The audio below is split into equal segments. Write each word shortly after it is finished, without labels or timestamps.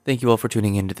Thank you all for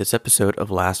tuning in to this episode of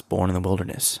Last Born in the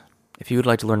Wilderness. If you would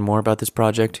like to learn more about this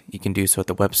project, you can do so at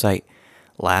the website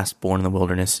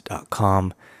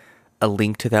lastborninthewilderness.com. A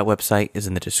link to that website is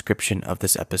in the description of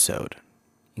this episode.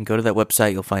 You can go to that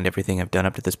website, you'll find everything I've done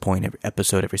up to this point, every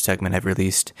episode, every segment I've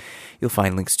released. You'll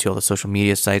find links to all the social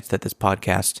media sites that this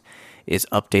podcast is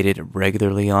updated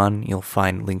regularly on. You'll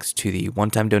find links to the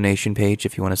one-time donation page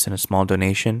if you want to send a small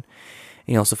donation.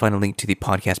 And you'll also find a link to the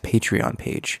podcast Patreon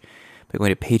page by going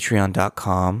to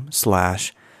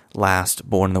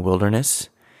patreon.com/lastborninthewilderness.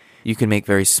 You can make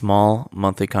very small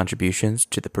monthly contributions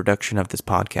to the production of this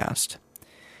podcast.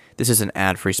 This is an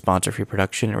ad-free, sponsor-free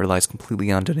production. It relies completely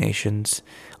on donations,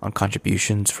 on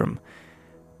contributions from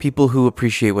people who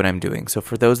appreciate what I'm doing. So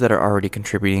for those that are already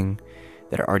contributing,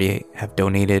 that already have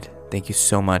donated, thank you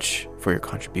so much for your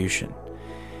contribution.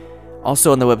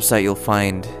 Also on the website, you'll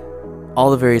find all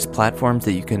the various platforms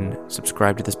that you can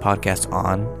subscribe to this podcast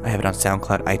on. I have it on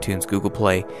SoundCloud, iTunes, Google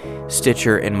Play,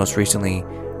 Stitcher, and most recently,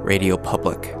 Radio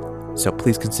Public. So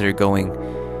please consider going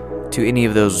to any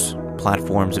of those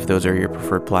platforms, if those are your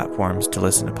preferred platforms, to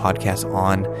listen to podcasts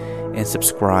on, and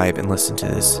subscribe and listen to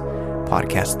this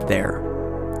podcast there.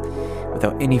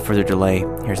 Without any further delay,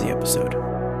 here's the episode.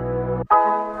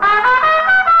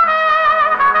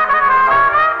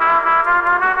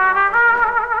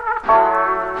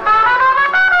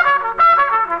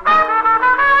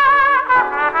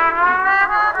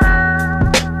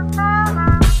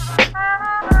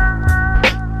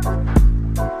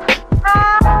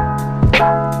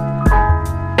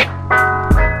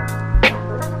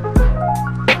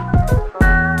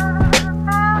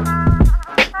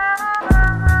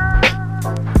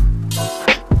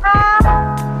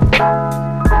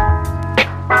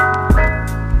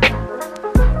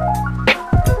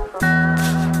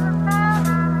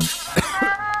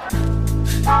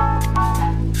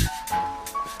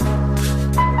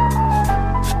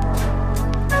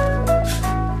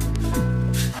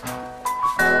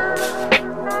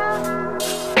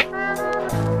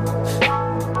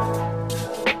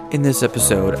 In this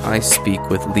episode, I speak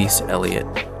with Lise Elliott.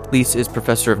 Lise is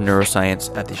professor of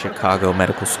neuroscience at the Chicago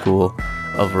Medical School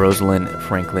of Rosalind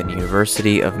Franklin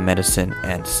University of Medicine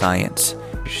and Science.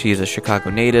 She is a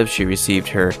Chicago native. She received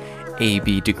her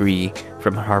AB degree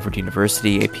from Harvard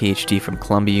University, a PhD from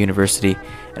Columbia University,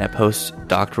 and a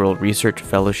postdoctoral research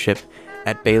fellowship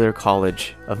at Baylor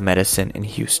College of Medicine in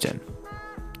Houston.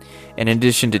 In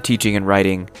addition to teaching and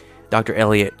writing, Dr.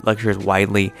 Elliott lectures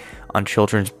widely on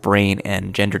children's brain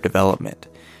and gender development.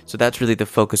 So that's really the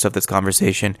focus of this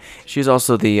conversation. She's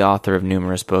also the author of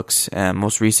numerous books.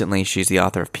 Most recently, she's the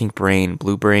author of Pink Brain,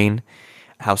 Blue Brain,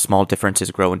 How Small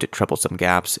Differences Grow into Troublesome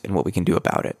Gaps, and What We Can Do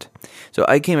About It. So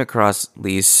I came across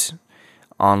Lise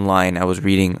online. I was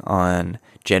reading on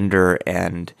gender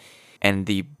and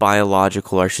the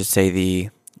biological, or I should say the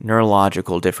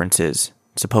neurological differences,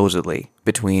 supposedly,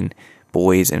 between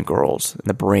boys and girls, and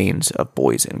the brains of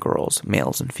boys and girls,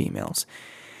 males and females.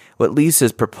 What Lise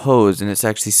has proposed, and it's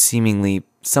actually seemingly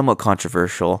somewhat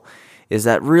controversial, is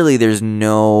that really there's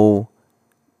no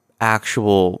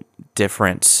actual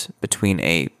difference between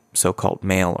a so-called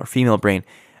male or female brain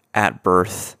at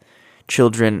birth.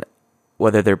 Children,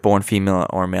 whether they're born female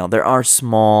or male, there are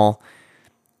small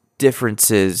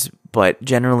differences, but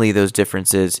generally those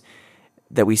differences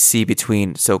that we see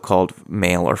between so-called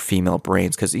male or female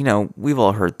brains, because, we've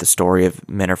all heard the story of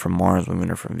men are from Mars,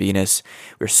 women are from Venus.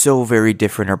 We're so very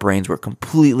different. Our brains were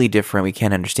completely different. We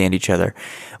can't understand each other.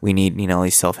 We need, all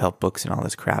these self-help books and all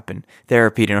this crap and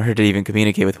therapy in order to even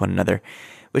communicate with one another.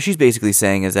 What she's basically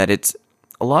saying is that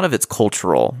a lot of it's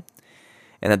cultural,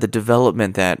 and that the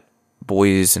development that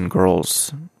boys and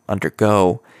girls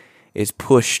undergo is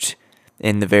pushed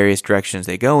in the various directions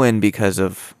they go in because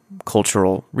of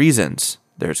cultural reasons.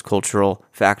 There's cultural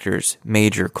factors,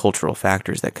 major cultural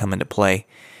factors that come into play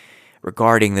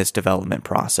regarding this development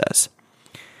process.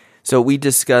 So we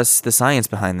discuss the science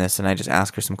behind this, and I just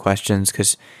ask her some questions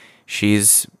because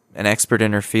she's an expert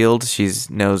in her field. She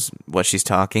knows what she's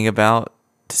talking about.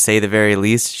 To say the very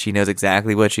least, she knows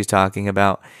exactly what she's talking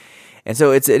about. And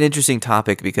so it's an interesting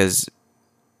topic because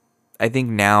I think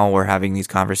now we're having these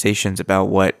conversations about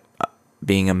what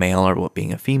being a male or what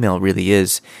being a female really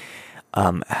is.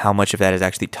 How much of that is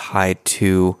actually tied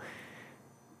to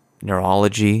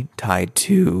neurology, tied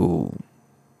to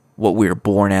what we were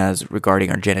born as regarding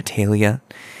our genitalia.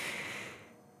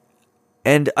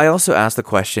 And I also asked the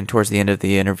question towards the end of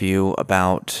the interview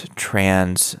about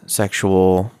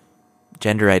transsexual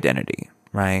gender identity,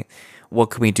 right? What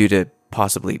can we do to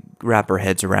possibly wrap our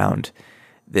heads around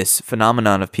this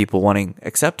phenomenon of people wanting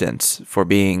acceptance for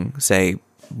being, say,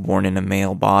 born in a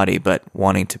male body, but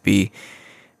wanting to be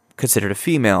considered a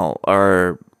female,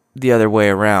 or the other way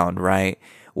around, right?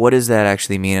 What does that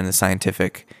actually mean in the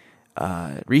scientific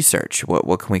research?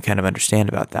 What can we kind of understand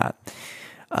about that?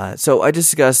 So I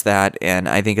discussed that, and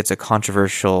I think it's a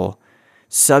controversial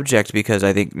subject because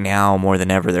I think now more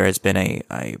than ever there has been a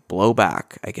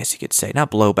blowback, I guess you could say,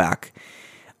 not blowback,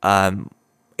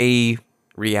 a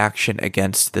reaction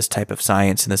against this type of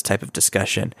science and this type of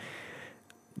discussion,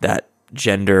 that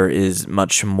gender is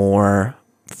much more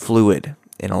fluid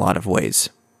in a lot of ways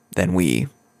than we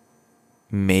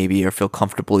maybe or feel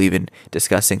comfortable even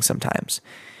discussing sometimes.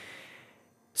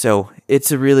 So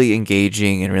it's a really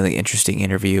engaging and really interesting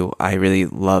interview. I really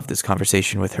love this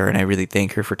conversation with her, and I really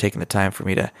thank her for taking the time for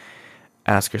me to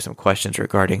ask her some questions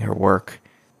regarding her work.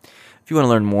 If you want to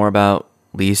learn more about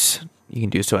Lise, you can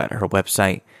do so at her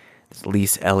website. It's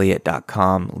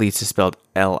liseelliott.com. Lise is spelled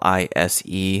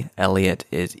Lise. Elliott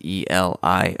is Eliot.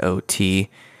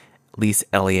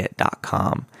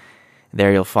 liseelliott.com.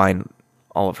 There you'll find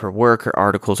all of her work, her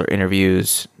articles, her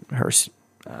interviews, her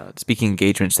speaking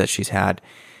engagements that she's had.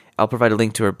 I'll provide a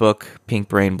link to her book, Pink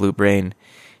Brain, Blue Brain.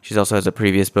 She also has a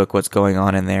previous book, What's Going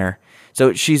On in There.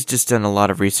 So she's just done a lot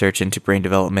of research into brain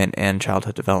development and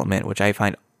childhood development, which I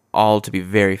find all to be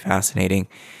very fascinating.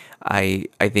 I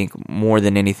think more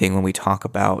than anything, when we talk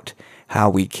about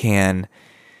how we can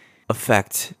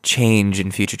affect change in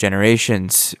future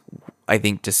generations, I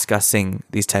think discussing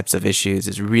these types of issues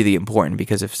is really important,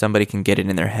 because if somebody can get it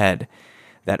in their head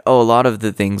that, a lot of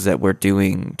the things that we're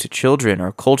doing to children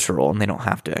are cultural and they don't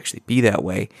have to actually be that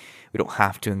way. We don't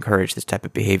have to encourage this type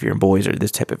of behavior in boys or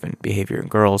this type of behavior in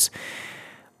girls.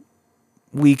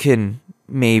 We can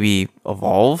maybe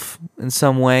evolve in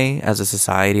some way as a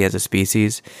society, as a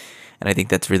species, and I think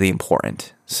that's really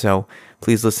important. So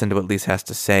please listen to what Lise has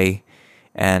to say.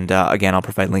 And again, I'll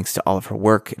provide links to all of her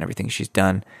work and everything she's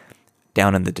done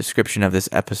down in the description of this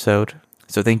episode.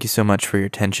 So thank you so much for your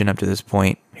attention up to this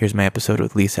point. Here's my episode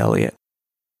with Lise Elliott.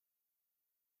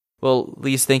 Well,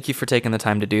 Lise, thank you for taking the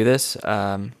time to do this.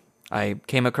 I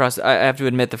have to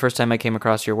admit, the first time I came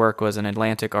across your work was an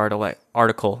Atlantic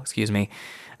article.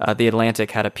 The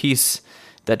Atlantic had a piece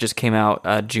that just came out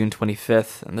June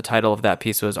 25th, and the title of that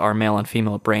piece was "Are Male and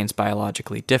Female Brains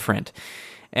Biologically Different?"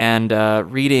 And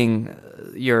reading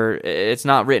it's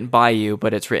not written by you,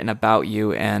 but it's written about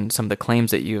you and some of the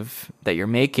claims that you're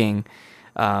making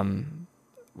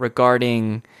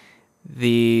regarding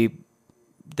the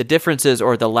differences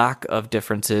or the lack of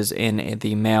differences in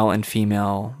the male and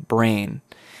female brain.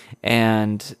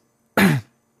 And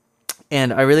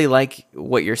and I really like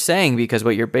what you're saying, because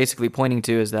what you're basically pointing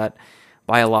to is that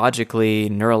biologically,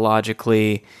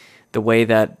 neurologically, the way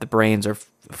that the brains are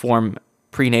formed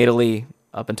prenatally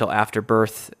up until after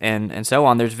birth and so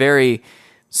on, there's very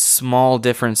small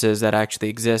differences that actually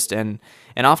exist. And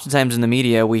oftentimes in the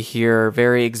media, we hear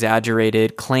very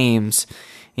exaggerated claims,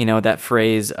 that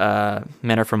phrase,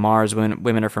 men are from Mars,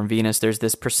 women are from Venus. There's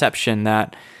this perception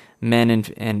that men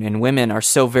and women are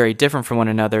so very different from one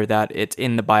another that it's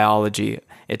in the biology,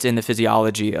 it's in the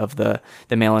physiology of the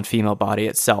male and female body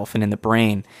itself and in the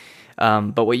brain.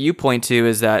 But what you point to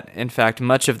is that, in fact,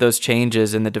 much of those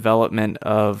changes in the development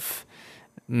of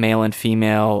male and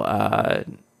female,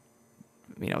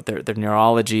 their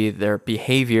neurology, their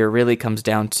behavior really comes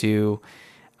down to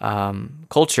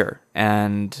culture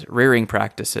and rearing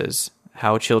practices,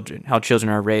 how children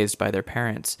are raised by their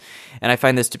parents. And I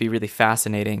find this to be really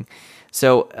fascinating.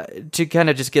 So to kind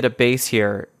of just get a base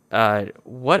here,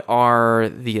 what are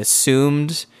the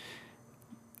assumed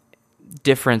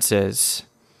differences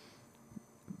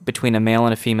between a male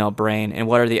and a female brain, and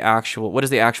what is the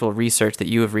actual research that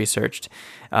you have researched,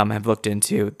 have looked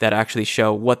into, that actually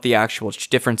show what the actual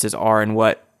differences are and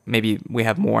what maybe we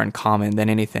have more in common than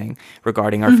anything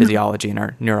regarding our physiology and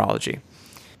our neurology?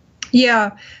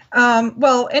 Yeah.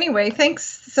 Well, anyway,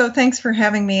 thanks. So thanks for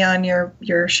having me on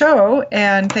your show,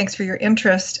 and thanks for your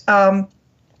interest.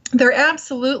 There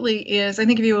absolutely is. I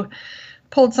think if you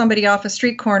pulled somebody off a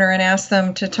street corner and asked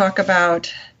them to talk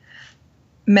about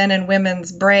men and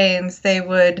women's brains, they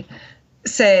would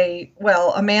say,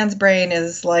 well, a man's brain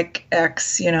is like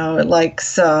X, it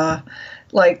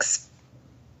likes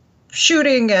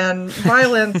shooting and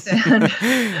violence and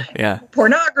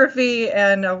pornography,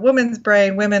 and a woman's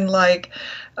brain, women like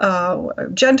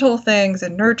gentle things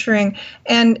and nurturing.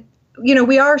 And,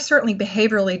 we are certainly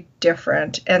behaviorally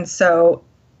different. And so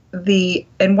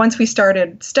once we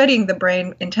started studying the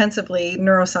brain intensively,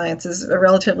 neuroscience is a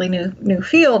relatively new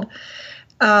field.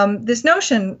 This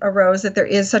notion arose that there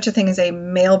is such a thing as a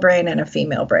male brain and a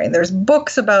female brain. There's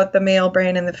books about the male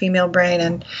brain and the female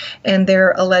brain and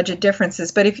their alleged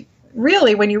differences. But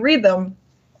when you read them,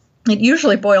 it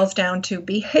usually boils down to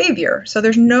behavior. So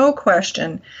there's no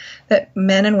question that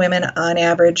men and women on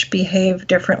average behave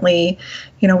differently.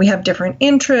 We have different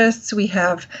interests, we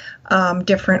have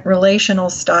different relational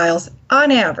styles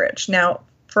on average. Now,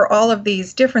 for all of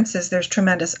these differences, there's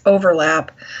tremendous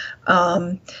overlap.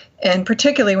 And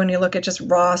particularly when you look at just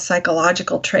raw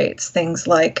psychological traits, things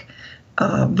like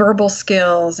verbal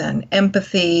skills and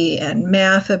empathy and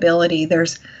math ability,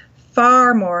 there's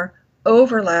far more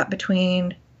overlap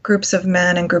between groups of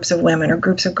men and groups of women, or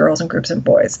groups of girls and groups of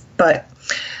boys. But,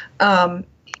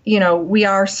 we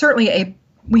are certainly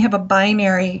we have a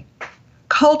binary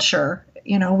culture.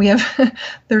 We have,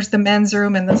 there's the men's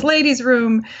room and there's ladies'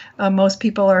 room. Most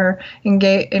people are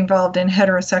involved in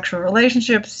heterosexual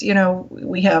relationships.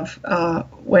 We have,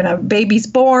 when a baby's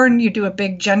born, you do a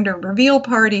big gender reveal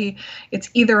party.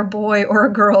 It's either a boy or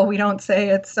a girl. We don't say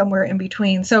it's somewhere in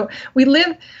between. So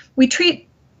we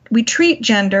treat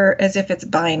gender as if it's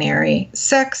binary.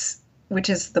 Sex, which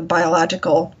is the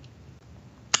biological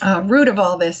root of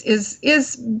all this,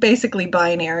 is basically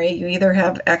binary. You either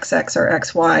have XX or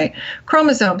XY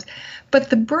chromosomes.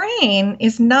 But the brain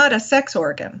is not a sex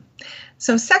organ.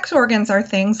 So sex organs are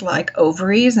things like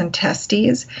ovaries and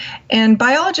testes. And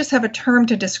biologists have a term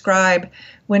to describe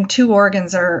when two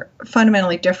organs are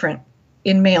fundamentally different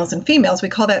in males and females. We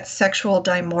call that sexual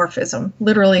dimorphism,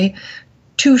 literally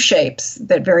two shapes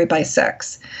that vary by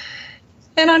sex.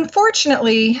 And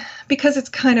unfortunately, because it's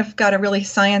kind of got a really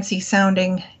sciencey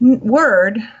sounding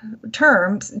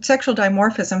term, sexual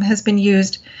dimorphism has been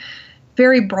used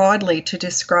very broadly to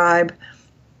describe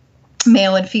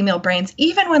male and female brains,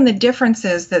 even when the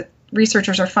differences that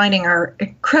researchers are finding are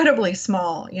incredibly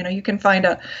small. You can find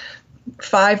a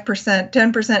 5%,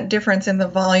 10% difference in the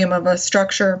volume of a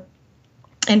structure,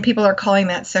 and people are calling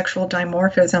that sexual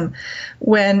dimorphism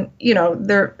when,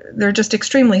 they're just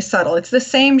extremely subtle. It's the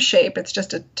same shape, it's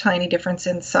just a tiny difference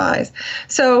in size.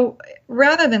 So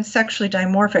rather than sexually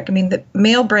dimorphic, the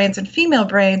male brains and female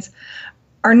brains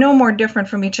are no more different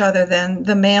from each other than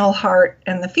the male heart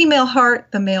and the female heart,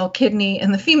 the male kidney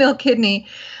and the female kidney.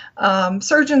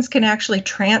 Surgeons can actually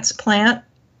transplant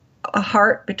a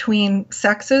heart between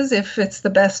sexes if it's the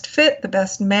best fit, the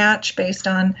best match based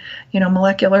on,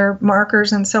 molecular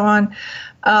markers and so on.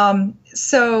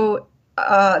 So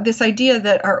this idea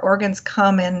that our organs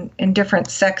come in different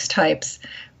sex types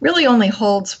really only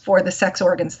holds for the sex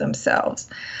organs themselves.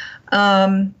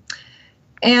 And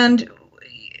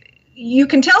you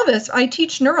can tell this. I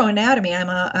teach neuroanatomy.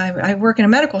 I work in a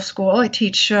medical school. I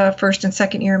teach first and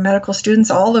second year medical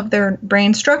students all of their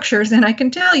brain structures, and I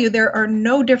can tell you there are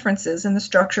no differences in the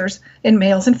structures in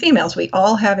males and females. We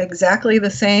all have exactly the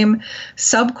same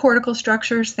subcortical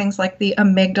structures, things like the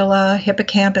amygdala,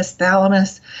 hippocampus,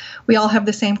 thalamus. We all have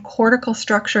the same cortical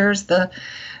structures, the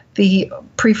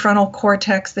prefrontal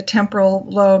cortex, the temporal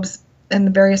lobes, and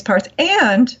the various parts.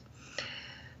 And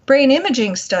brain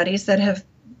imaging studies that have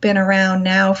been around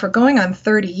now for going on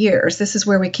 30 years. This is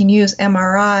where we can use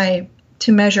MRI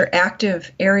to measure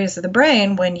active areas of the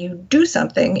brain when you do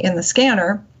something in the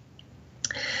scanner.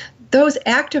 Those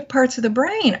active parts of the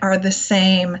brain are the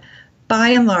same by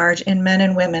and large in men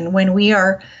and women. When we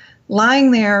are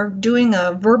lying there doing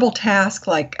a verbal task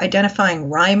like identifying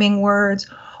rhyming words,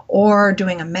 or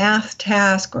doing a math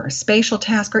task or a spatial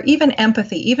task, or even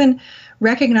empathy, even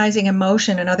recognizing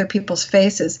emotion in other people's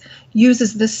faces,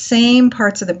 uses the same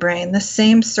parts of the brain, the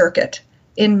same circuit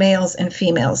in males and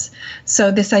females.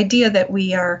 So this idea that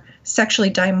we are sexually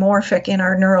dimorphic in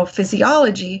our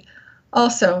neurophysiology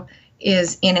also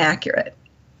is inaccurate.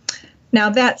 Now,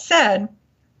 that said,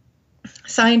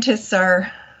 scientists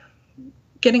are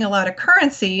getting a lot of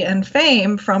currency and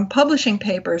fame from publishing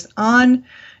papers on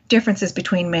differences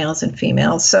between males and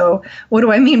females. So what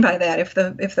do I mean by that?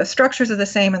 If the structures are the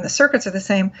same and the circuits are the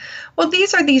same, well,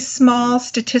 these are these small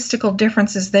statistical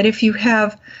differences that if you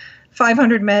have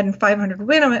 500 men and 500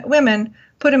 women,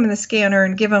 put them in the scanner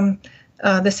and give them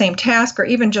the same task, or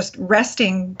even just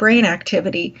resting brain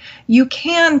activity, you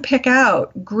can pick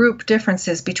out group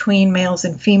differences between males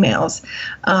and females.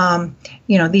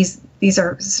 These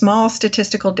are small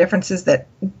statistical differences that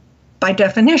by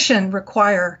definition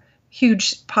require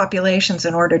huge populations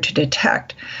in order to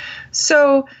detect.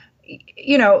 So,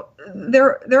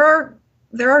 there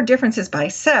are differences by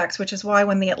sex, which is why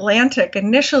when the Atlantic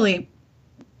initially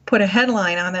put a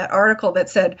headline on that article that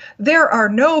said, "There are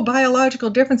no biological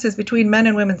differences between men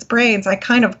and women's brains," I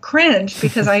kind of cringed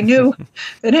because I knew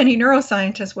that any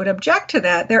neuroscientist would object to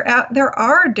that. There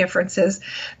are differences.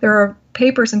 There are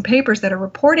papers and papers that are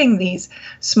reporting these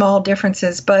small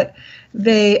differences, but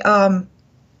they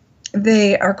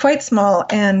are quite small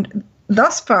and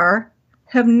thus far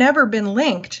have never been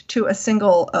linked to a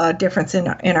single difference in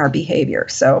our behavior.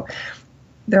 So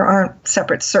there aren't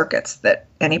separate circuits that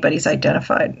anybody's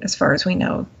identified as far as we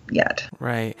know yet.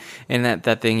 Right. And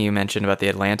that thing you mentioned about the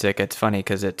Atlantic, it's funny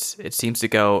because it seems to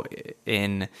go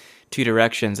in two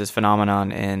directions, this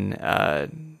phenomenon in, I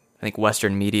think,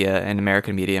 Western media and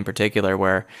American media in particular,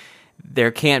 where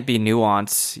there can't be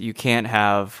nuance. You can't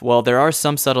have, well, there are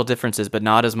some subtle differences, but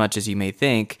not as much as you may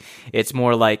think. It's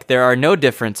more like there are no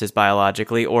differences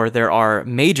biologically, or there are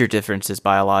major differences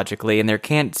biologically, and there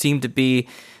doesn't seem to be,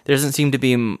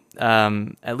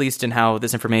 at least in how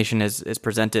this information is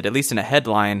presented, at least in a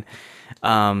headline,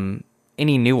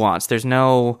 any nuance. There's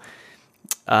no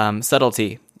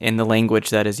subtlety in the language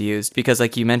that is used, because,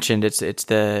 like you mentioned, it's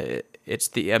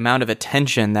the amount of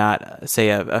attention that, say,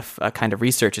 a kind of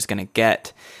research is going to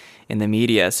get in the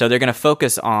media. So they're going to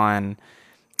focus on,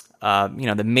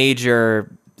 the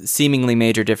seemingly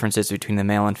major differences between the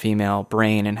male and female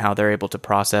brain and how they're able to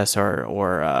process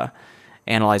or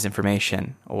analyze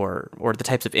information, or the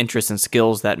types of interests and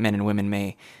skills that men and women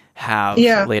may have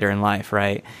later in life,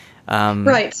 right?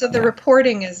 Right. So the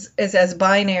reporting is as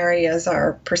binary as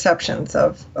our perceptions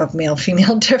of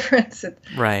male-female difference.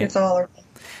 Right. It's all.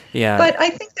 Yeah. But I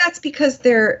think that's because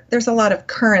there's a lot of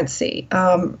currency.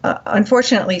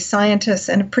 Unfortunately, scientists,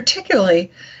 and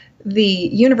particularly the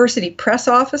university press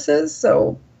offices,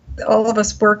 so all of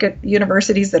us work at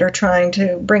universities that are trying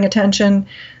to bring attention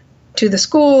to the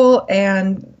school,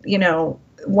 and,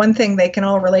 one thing they can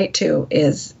all relate to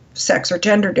is sex or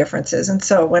gender differences. And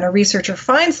so when a researcher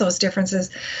finds those differences,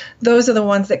 those are the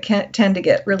ones that tend to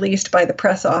get released by the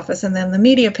press office, and then the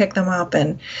media pick them up,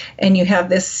 and you have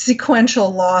this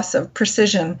sequential loss of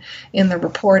precision in the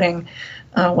reporting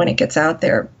when it gets out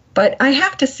there. But I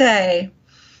have to say,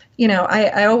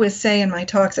 I always say in my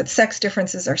talks that sex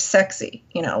differences are sexy.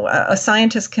 A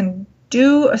scientist can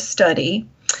do a study.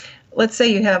 Let's say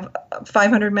you have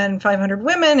 500 men and 500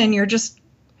 women, and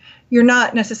you're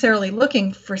not necessarily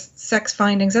looking for sex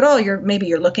findings at all. Maybe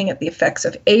you're looking at the effects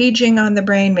of aging on the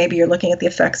brain. Maybe you're looking at the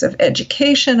effects of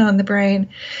education on the brain.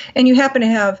 And you happen to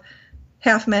have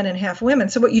half men and half women.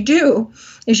 So what you do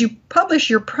is you publish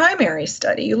your primary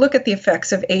study. You look at the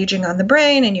effects of aging on the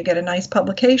brain, and you get a nice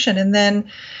publication. And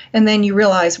then you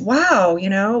realize, wow,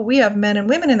 we have men and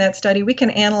women in that study. We can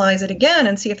analyze it again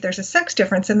and see if there's a sex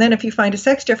difference. And then if you find a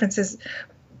sex difference,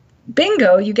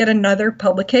 bingo, you get another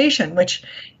publication, which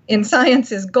in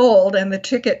science is gold and the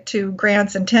ticket to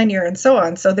grants and tenure and so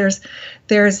on. So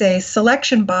there's a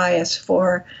selection bias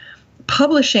for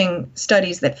publishing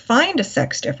studies that find a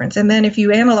sex difference. And then if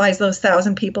you analyze those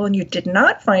 1,000 people and you did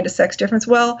not find a sex difference,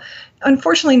 well,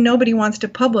 unfortunately, nobody wants to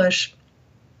publish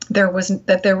there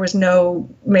was no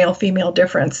male-female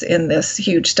difference in this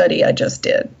huge study I just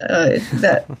did.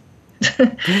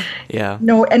 Yeah.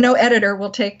 No editor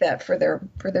will take that for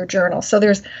their journal. So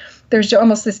there's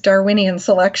almost this Darwinian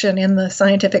selection in the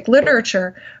scientific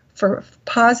literature for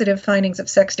positive findings of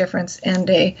sex difference and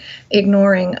a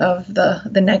ignoring of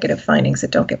the negative findings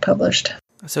that don't get published.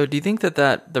 So do you think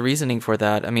that the reasoning for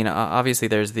that, I mean, obviously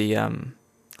there's the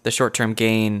short-term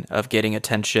gain of getting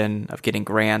attention, of getting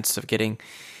grants, of getting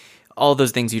all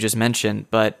those things you just mentioned,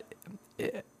 but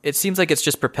it seems like it's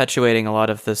just perpetuating a lot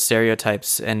of the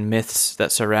stereotypes and myths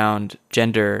that surround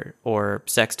gender or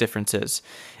sex differences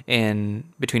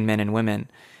between men and women,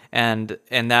 and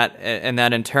that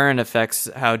in turn affects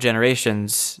how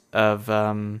generations of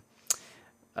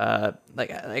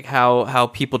like how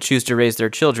people choose to raise their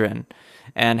children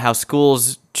and how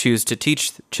schools choose to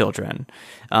teach children.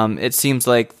 It seems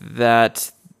like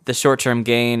that the short-term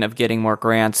gain of getting more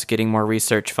grants, getting more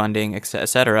research funding, et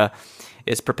cetera,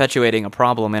 is perpetuating a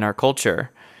problem in our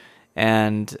culture.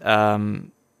 And I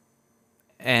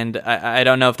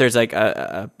don't know if there's like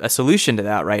a solution to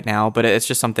that right now, but it's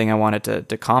just something I wanted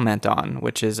to comment on,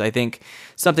 which is, I think,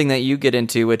 something that you get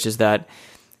into, which is that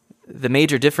the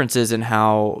major differences in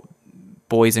how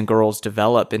boys and girls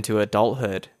develop into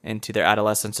adulthood, into their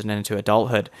adolescence and into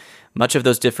adulthood, much of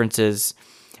those differences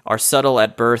are subtle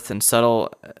at birth and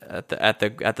subtle at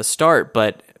the start,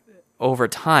 but over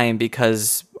time,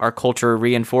 because our culture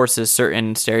reinforces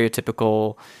certain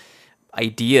stereotypical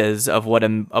ideas of what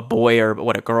a boy or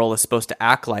what a girl is supposed to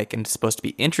act like and supposed to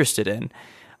be interested in,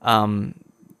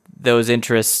 those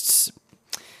interests,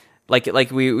 like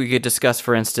we could discuss,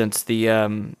 for instance,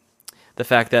 the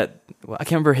fact that, well, I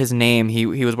can't remember his name.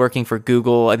 He was working for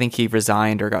Google. I think he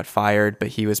resigned or got fired, but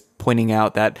he was pointing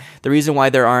out that the reason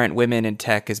why there aren't women in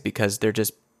tech is because they're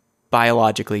just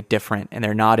biologically different and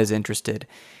they're not as interested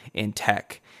in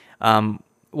tech.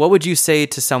 What would you say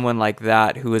to someone like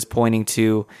that who is pointing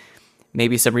to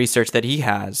maybe some research that he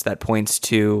has that points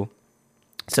to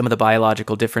some of the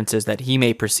biological differences that he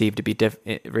may perceive to be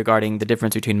regarding the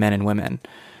difference between men and women.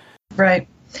 Right.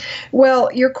 Well,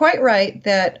 you're quite right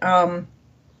that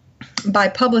by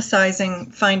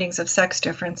publicizing findings of sex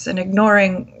difference and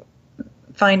ignoring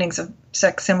findings of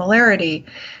sex similarity,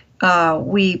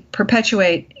 we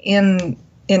perpetuate in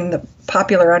the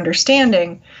popular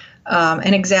understanding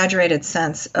an exaggerated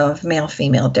sense of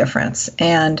male-female difference.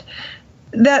 And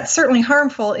that's certainly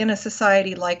harmful in a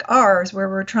society like ours, where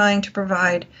we're trying to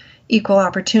provide equal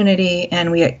opportunity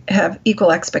and we have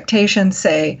equal expectations,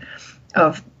 say,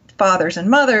 of fathers and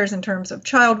mothers in terms of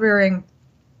child rearing.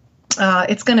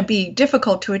 It's going to be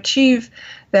difficult to achieve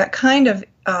that kind of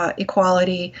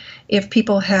equality if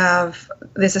people have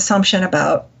this assumption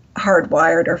about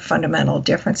hardwired or fundamental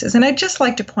differences. And I'd just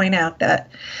like to point out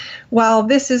that while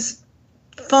this is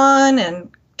fun and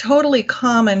totally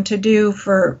common to do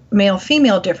for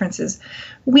male-female differences,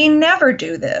 we never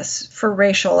do this for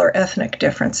racial or ethnic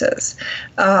differences.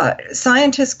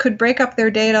 Scientists could break up their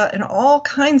data in all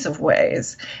kinds of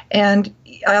ways, and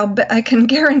I can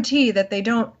guarantee that they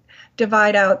don't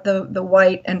divide out the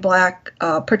white and black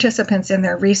participants in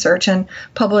their research and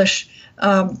publish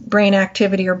brain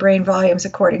activity or brain volumes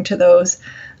according to those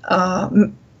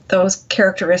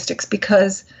characteristics,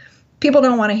 because people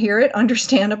don't want to hear it,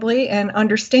 understandably, and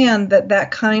understand that that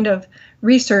kind of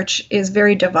research is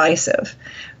very divisive.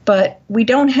 But we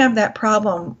don't have that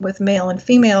problem with male and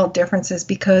female differences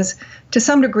because to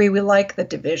some degree we like the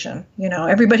division. You know,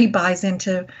 everybody buys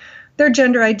into their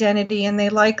gender identity and they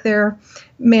like their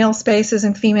male spaces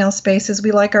and female spaces.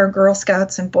 We like our Girl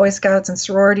Scouts and Boy Scouts and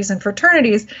sororities and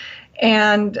fraternities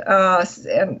and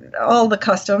all the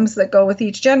customs that go with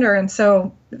each gender. And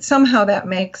so somehow that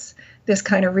makes this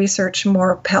kind of research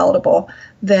more palatable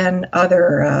than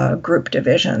other group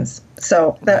divisions.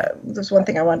 So there's one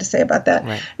thing I wanted to say about that.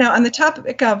 Right. Now, on the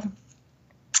topic of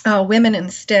women in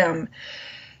STEM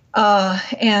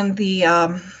and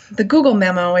the Google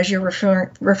memo, as you're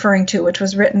referring to, which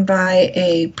was written by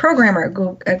a programmer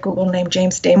at Google named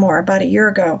James Damore about a year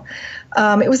ago,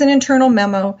 it was an internal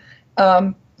memo,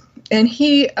 and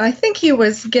I think he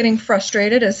was getting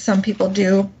frustrated, as some people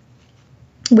do,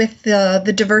 with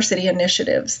the diversity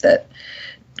initiatives that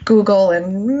Google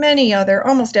and many other,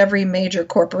 almost every major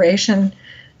corporation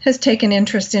has taken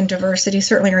interest in diversity.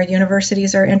 Certainly our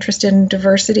universities are interested in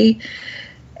diversity.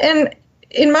 And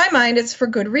in my mind, it's for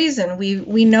good reason.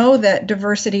 We know that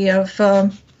diversity of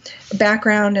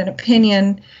background and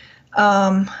opinion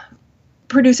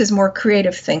produces more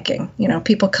creative thinking. You know,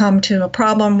 people come to a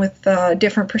problem with a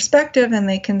different perspective and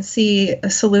they can see a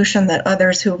solution that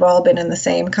others who've all been in the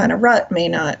same kind of rut may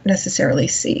not necessarily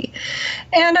see.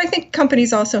 And I think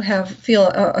companies also feel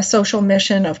a social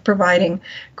mission of providing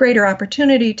greater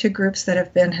opportunity to groups that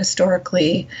have been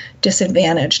historically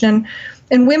disadvantaged. And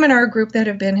women are a group that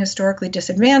have been historically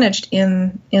disadvantaged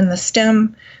in the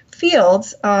STEM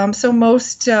fields. So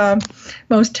most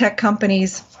tech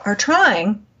companies are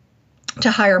trying to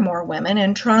hire more women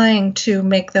and trying to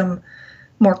make them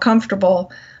more comfortable,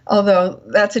 although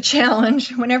that's a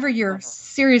challenge. Whenever you're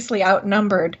seriously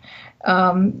outnumbered,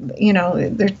 there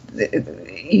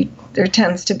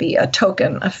tends to be a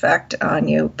token effect on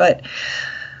you. But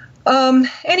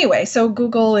anyway, so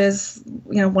Google is,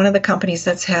 one of the companies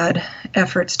that's had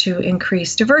efforts to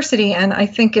increase diversity, and I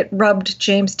think it rubbed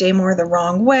James Damore the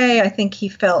wrong way. I think he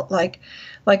felt like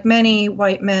many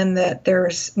white men, that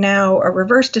there's now a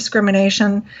reverse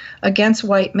discrimination against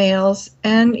white males.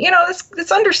 And,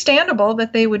 it's understandable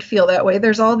that they would feel that way.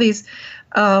 There's all these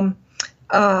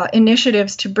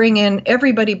initiatives to bring in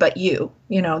everybody but you.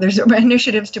 There's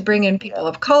initiatives to bring in people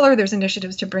of color. There's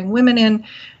initiatives to bring women in.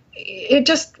 It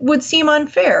just would seem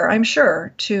unfair, I'm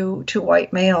sure, to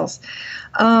white males.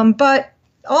 But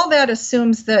all that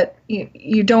assumes that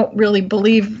you don't really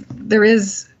believe there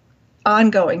is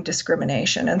ongoing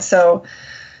discrimination. And so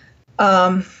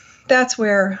that's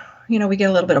where, we get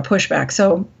a little bit of pushback.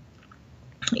 So,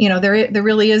 there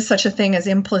really is such a thing as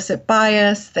implicit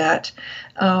bias, that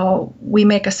we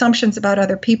make assumptions about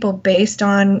other people based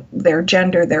on their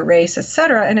gender, their race,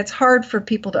 etc. And it's hard for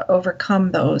people to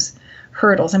overcome those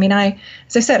hurdles. As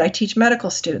I said, I teach medical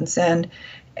students, and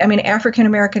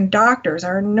African-American doctors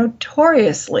are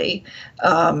notoriously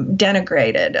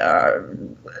denigrated,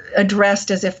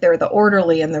 addressed as if they're the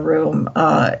orderly in the room,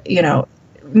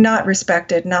 not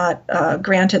respected, not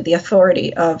granted the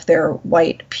authority of their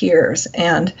white peers.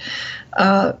 And,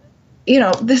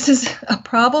 this is a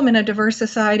problem in a diverse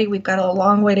society. We've got a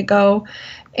long way to go.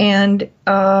 And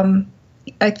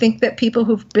I think that people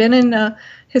who've been in a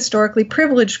historically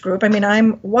privileged group,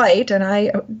 I'm white, and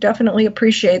I definitely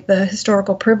appreciate the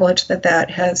historical privilege that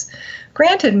has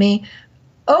granted me.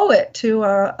 owe it to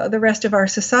the rest of our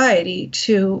society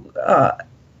to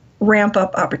ramp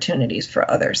up opportunities for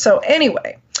others. So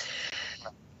anyway,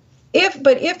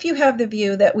 if you have the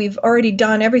view that we've already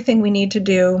done everything we need to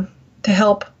do to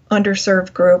help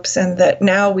underserved groups, and that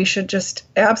now we should just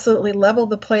absolutely level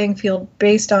the playing field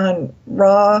based on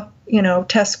raw,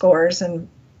 test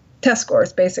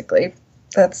scores basically.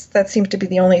 That seems to be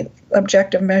the only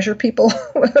objective measure people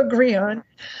agree on.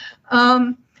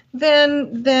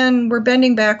 Then we're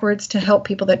bending backwards to help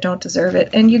people that don't deserve it,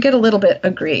 and you get a little bit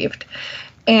aggrieved.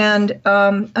 And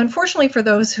unfortunately for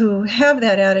those who have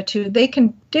that attitude, they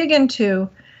can dig into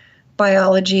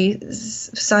biology,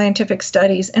 scientific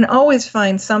studies, and always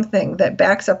find something that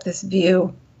backs up this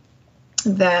view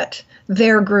that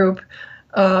their group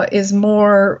is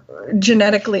more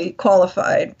genetically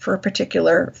qualified for a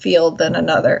particular field than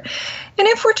another. And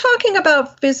if we're talking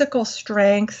about physical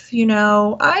strength,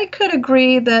 I could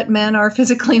agree that men are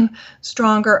physically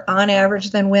stronger on average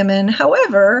than women.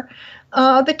 However,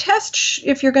 the test,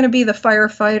 if you're going to be the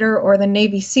firefighter or the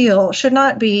Navy SEAL, should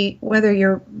not be whether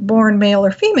you're born male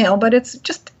or female, but it's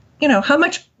just, how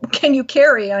much can you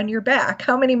carry on your back?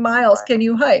 How many miles can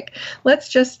you hike? Let's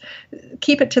just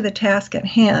keep it to the task at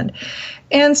hand.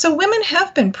 And so women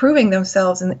have been proving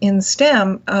themselves in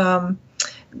STEM.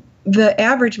 The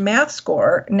average math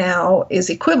score now is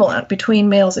equivalent between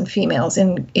males and females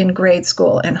in grade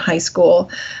school and high school.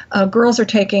 Girls are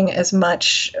taking as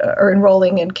much or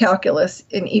enrolling in calculus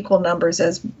in equal numbers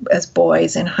as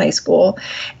boys in high school.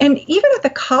 And even at the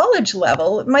college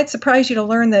level, it might surprise you to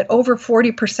learn that over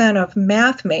 40% of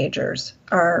math majors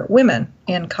are women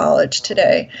in college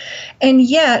today. And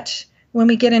yet, when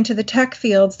we get into the tech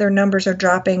fields, their numbers are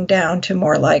dropping down to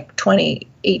more like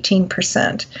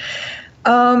 18%.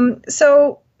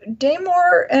 So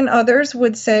Damore and others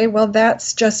would say, well,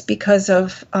 that's just because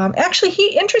of, actually,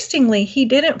 he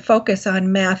didn't focus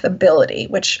on math ability,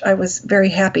 which I was very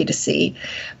happy to see,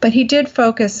 but he did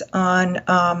focus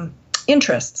on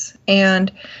interests.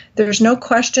 And there's no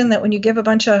question that when you give a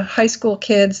bunch of high school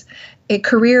kids a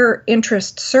career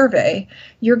interest survey,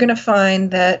 you're going to find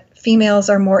that females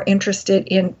are more interested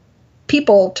in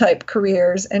people type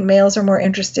careers and males are more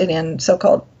interested in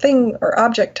so-called thing or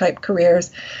object type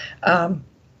careers,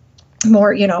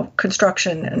 more,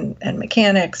 construction and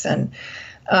mechanics, and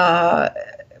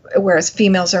whereas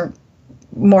females are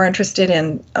more interested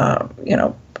in,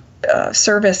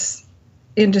 service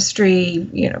industry,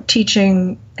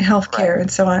 teaching, healthcare, and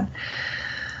so on.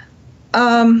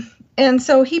 And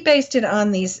so he based it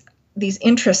on these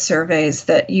interest surveys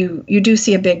that you do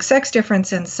see a big sex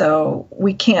difference, and so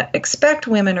we can't expect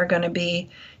women are going to be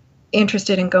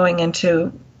interested in going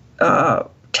into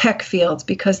tech fields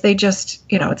because they just,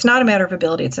 it's not a matter of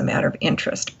ability, it's a matter of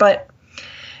interest. But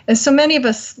as so many of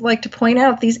us like to point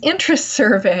out, these interest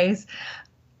surveys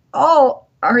all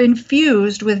are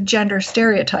infused with gender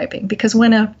stereotyping, because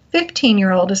when a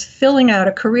 15-year-old is filling out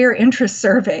a career interest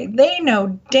survey, they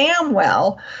know damn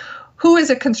well who is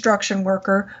a construction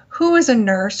worker, who is a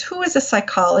nurse, who is a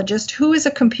psychologist, who is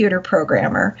a computer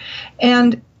programmer.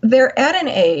 And they're at an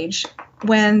age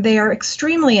when they are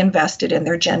extremely invested in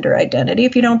their gender identity.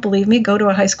 If you don't believe me, go to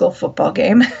a high school football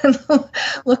game and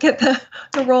look at the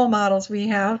role models we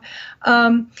have.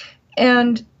 And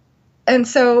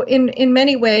so in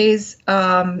many ways,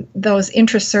 those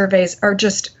interest surveys are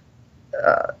just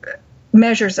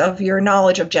measures of your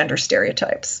knowledge of gender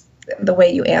stereotypes, the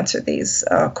way you answer these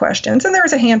questions. And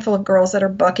there's a handful of girls that are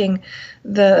bucking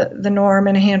the norm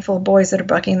and a handful of boys that are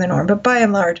bucking the norm, but by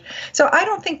and large. So I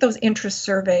don't think those interest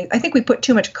surveys, I think we put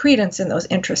too much credence in those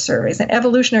interest surveys, and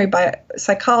evolutionary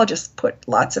psychologists put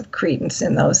lots of credence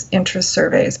in those interest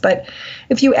surveys. But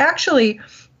if you actually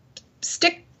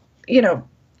stick,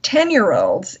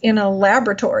 10-year-olds in a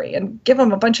laboratory and give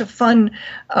them a bunch of fun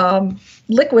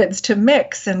liquids to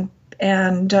mix and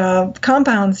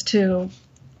compounds to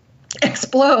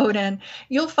explode, and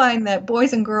you'll find that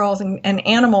boys and girls and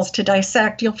animals to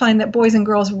dissect, you'll find that boys and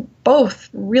girls both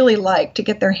really like to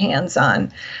get their hands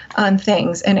on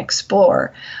things and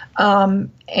explore.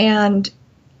 And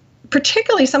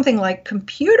particularly something like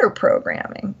computer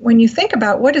programming. When you think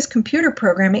about what is computer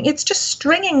programming, it's just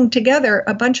stringing together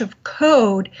a bunch of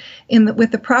code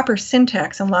with the proper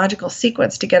syntax and logical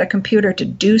sequence to get a computer to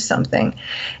do something.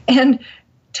 And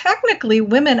technically,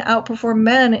 women outperform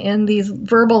men in these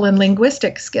verbal and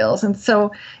linguistic skills. And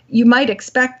so you might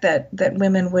expect that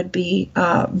women would be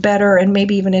better and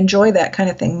maybe even enjoy that kind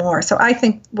of thing more. So I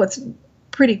think what's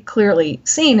pretty clearly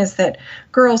seen is that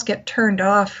girls get turned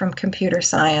off from computer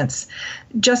science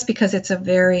just because it's a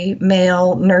very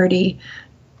male, nerdy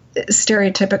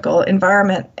stereotypical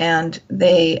environment, and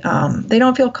they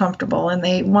don't feel comfortable, and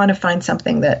they want to find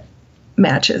something that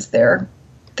matches their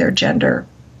gender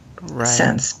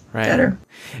sense better.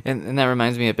 And that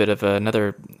reminds me a bit of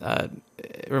another.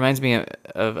 It reminds me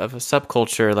of a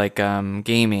subculture like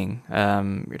gaming.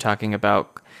 You're talking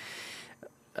about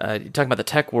the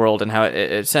tech world and how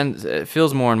it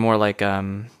feels more and more like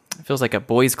it feels like a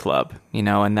boys' club,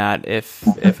 and that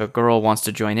if a girl wants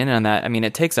to join in on that, I mean,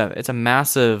 it's a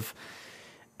massive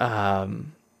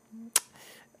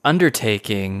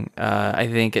undertaking. I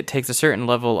think it takes a certain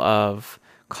level of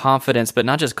confidence, but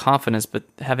not just confidence, but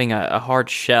having a hard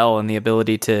shell and the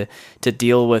ability to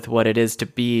deal with what it is to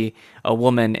be a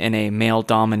woman in a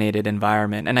male-dominated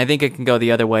environment. And I think it can go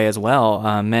the other way as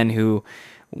well. Men who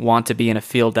want to be in a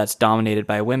field that's dominated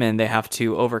by women, they have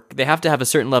to have a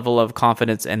certain level of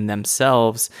confidence in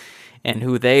themselves and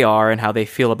who they are and how they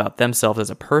feel about themselves as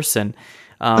a person,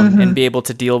 and be able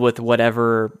to deal with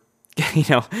whatever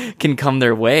can come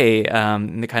their way,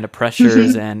 and the kind of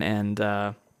pressures and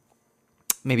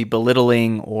maybe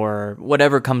belittling or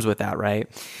whatever comes with that, right?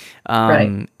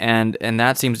 And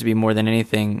that seems to be more than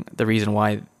anything the reason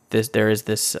why there is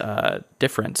this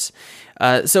difference.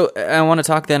 So I want to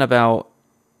talk then about,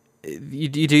 you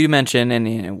do mention,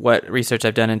 and what research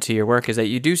I've done into your work is that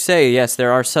you do say, yes,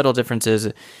 there are subtle differences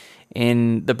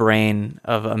in the brain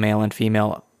of a male and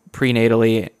female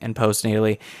prenatally and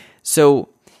postnatally. So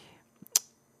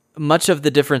much of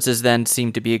the differences then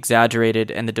seem to be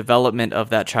exaggerated, and the development of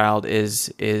that child is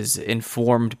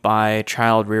informed by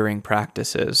child rearing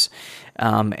practices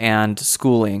and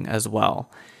schooling as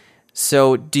well.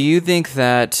 So do you think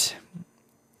that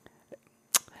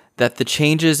the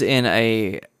changes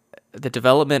in the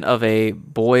development of a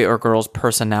boy or girl's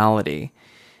personality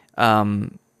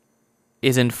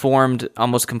is informed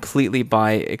almost completely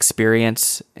by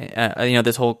experience?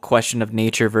 This whole question of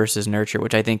nature versus nurture,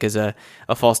 which I think is a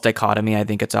false dichotomy. I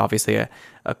think it's obviously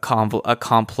a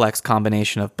complex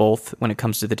combination of both when it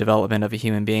comes to the development of a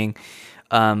human being.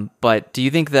 But do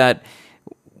you think that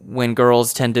when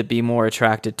girls tend to be more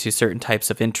attracted to certain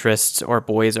types of interests, or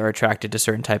boys are attracted to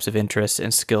certain types of interests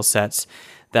and skill sets,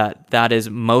 that is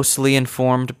mostly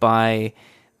informed by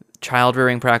child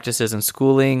rearing practices and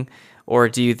schooling? Or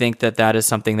do you think that is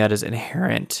something that is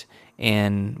inherent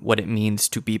in what it means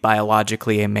to be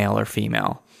biologically a male or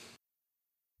female?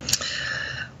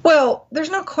 Well, there's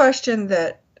no question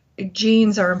that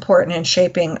genes are important in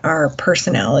shaping our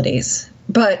personalities,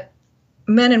 but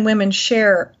men and women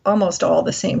share almost all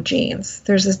the same genes.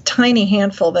 There's this tiny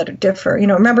handful that differ.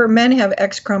 Remember, men have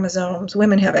X chromosomes,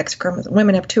 women have X chromosomes,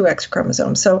 women have two X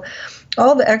chromosomes. So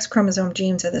all the X chromosome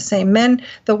genes are the same.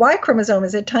 The Y chromosome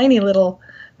is a tiny little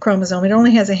chromosome. It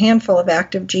only has a handful of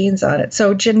active genes on it.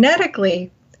 So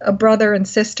genetically, a brother and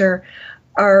sister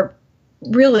are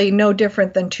really no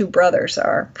different than two brothers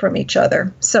are from each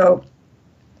other. So,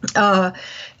 our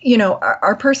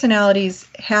personalities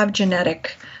have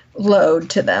genetic load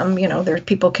to them.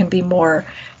 People can be more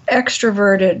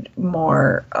extroverted,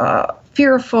 more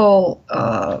fearful.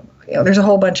 There's a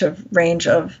whole bunch of range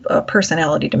of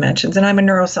personality dimensions. And I'm a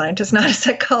neuroscientist, not a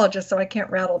psychologist, so I can't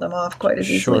rattle them off quite as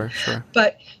easily. Sure.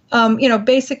 But,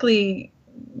 basically,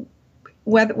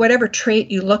 whatever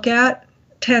trait you look at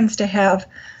tends to have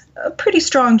a pretty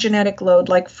strong genetic load,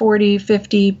 like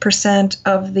 40-50%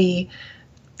 of the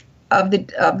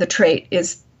trait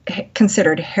is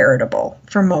considered heritable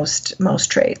for most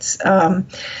traits.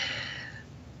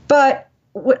 But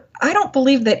I don't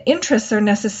believe that interests are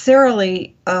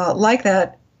necessarily like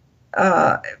that.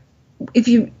 If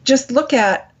you just look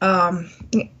at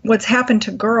what's happened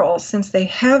to girls since they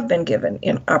have been given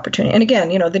an opportunity, and again,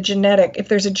 if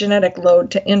there's a genetic load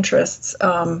to interests,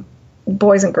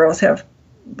 boys and girls have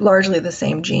largely the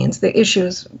same genes. The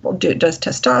issues, does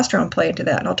testosterone play into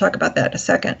that? And I'll talk about that in a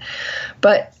second.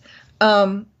 But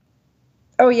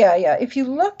if you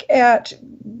look at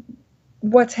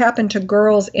what's happened to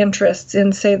girls' interests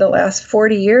in, say, the last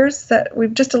 40 years, that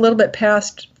we've just a little bit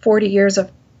past 40 years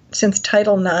since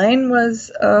Title IX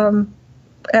was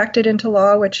acted into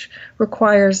law, which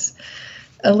requires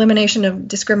elimination of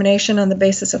discrimination on the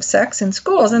basis of sex in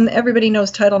schools. And everybody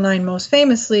knows Title IX most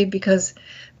famously because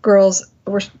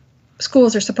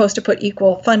schools are supposed to put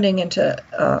equal funding into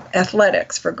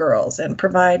athletics for girls and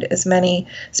provide as many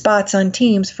spots on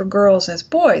teams for girls as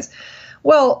boys.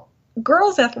 Well,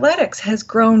 girls' athletics has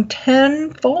grown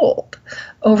tenfold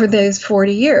over those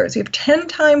 40 years. You have 10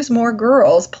 times more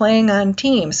girls playing on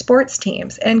teams, sports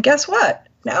teams. And guess what?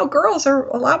 Now girls are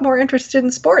a lot more interested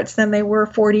in sports than they were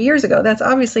 40 years ago. That's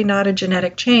obviously not a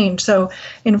genetic change. So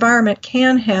environment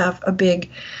can have a big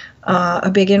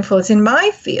influence. In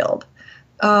my field,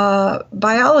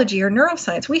 biology or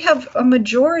neuroscience, we have a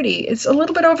majority. It's a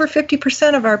little bit over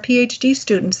 50% of our PhD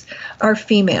students are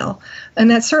female. And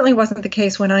that certainly wasn't the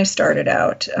case when I started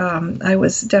out. I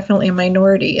was definitely a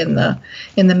minority in the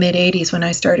mid 80s when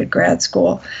I started grad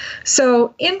school.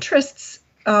 So interests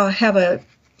have a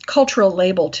cultural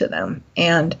label to them.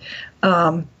 And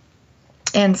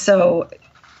so,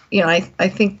 I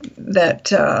think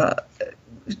that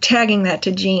tagging that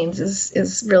to genes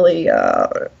is really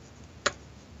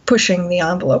pushing the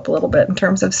envelope a little bit in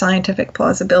terms of scientific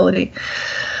plausibility.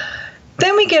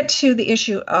 Then we get to the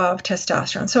issue of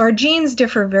testosterone. So our genes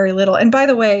differ very little. And by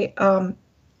the way,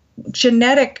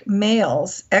 genetic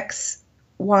males,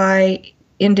 XY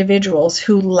individuals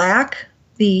who lack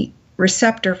the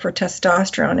receptor for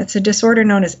testosterone, it's a disorder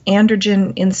known as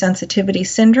androgen insensitivity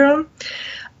syndrome.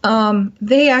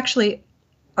 They actually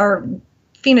are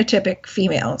phenotypic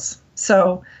females.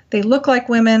 So they look like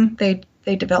women, they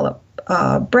develop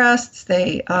breasts,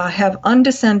 they have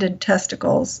undescended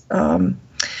testicles. Sometimes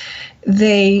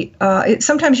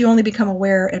you only become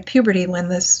aware at puberty when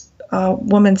this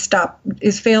woman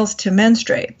fails to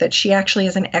menstruate, that she actually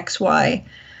is an XY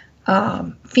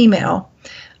female.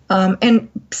 And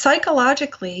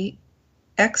psychologically,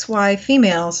 XY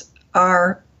females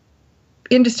are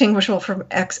indistinguishable from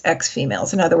XX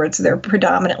females. In other words, they're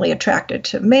predominantly attracted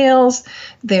to males.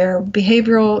 Their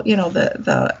behavioral,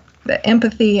 the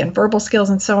empathy and verbal skills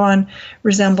and so on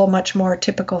resemble much more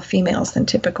typical females than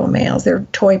typical males. Their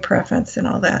toy preference and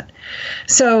all that.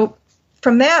 So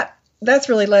from that's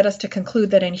really led us to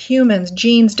conclude that in humans,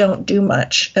 genes don't do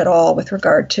much at all with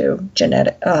regard to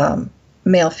genetic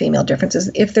male-female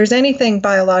differences. If there's anything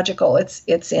biological,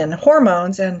 it's in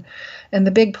hormones, and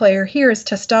the big player here is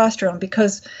testosterone,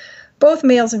 because both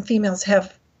males and females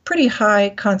have pretty high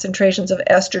concentrations of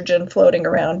estrogen floating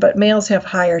around, but males have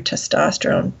higher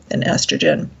testosterone than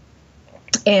estrogen.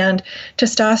 And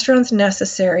testosterone is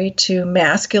necessary to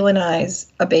masculinize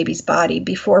a baby's body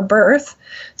before birth.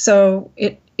 So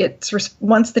it's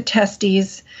once the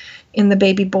testes in the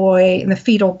baby boy, in the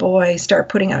fetal boy, start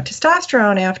putting out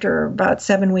testosterone after about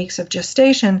 7 weeks of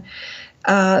gestation,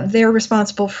 they're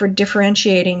responsible for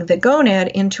differentiating the gonad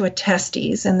into a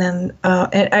testes, and then,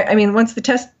 once the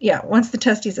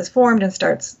testes is formed and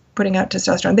starts putting out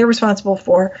testosterone, they're responsible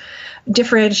for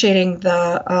differentiating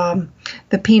the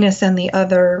penis and the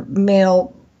other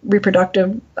male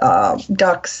reproductive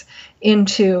ducts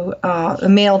into a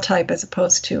male type as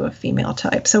opposed to a female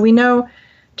type. So we know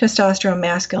testosterone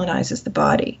masculinizes the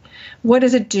body. What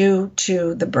does it do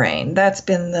to the brain? That's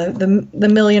been the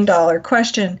million-dollar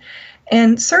question.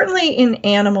 And certainly in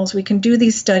animals, we can do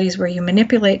these studies where you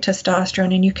manipulate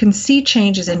testosterone and you can see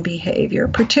changes in behavior,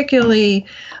 particularly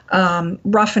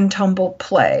rough and tumble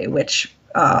play, which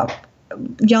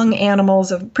young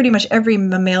animals of pretty much every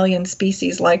mammalian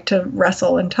species like to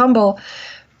wrestle and tumble.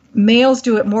 Males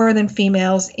do it more than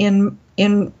females in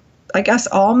I guess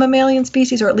all mammalian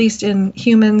species, or at least in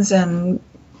humans and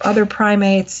other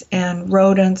primates and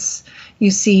rodents.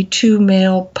 You see two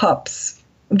male pups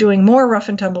doing more rough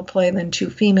and tumble play than two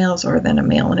females, or than a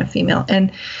male and a female.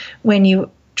 And when you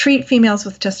treat females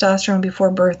with testosterone before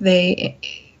birth,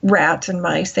 rats and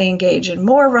mice, they engage in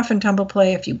more rough and tumble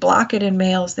play. If you block it in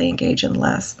males, they engage in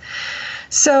less.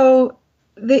 So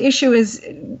the issue is,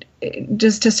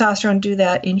 does testosterone do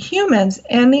that in humans?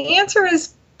 And the answer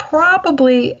is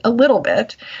probably a little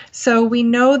bit. So we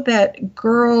know that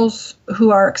girls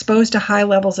who are exposed to high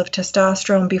levels of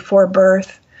testosterone before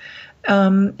birth,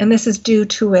 and this is due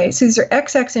to so these are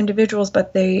XX individuals,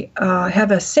 but they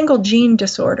have a single gene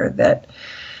disorder that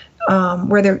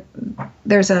where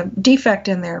there's a defect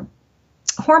in their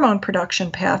hormone production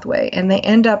pathway, and they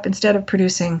end up, instead of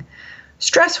producing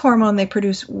stress hormone, they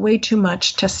produce way too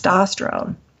much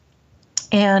testosterone.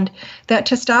 And that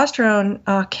testosterone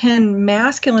can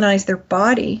masculinize their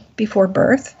body before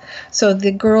birth. So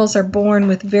the girls are born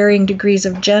with varying degrees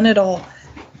of genital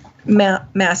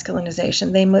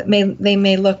masculinization. They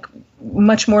may look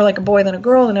much more like a boy than a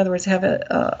girl. In other words, have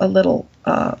a little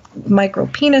micro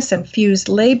penis and fused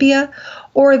labia,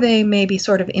 or they may be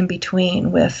sort of in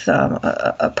between with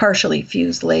a partially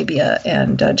fused labia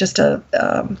and just a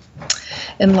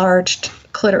enlarged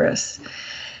clitoris.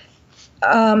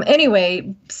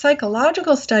 Anyway,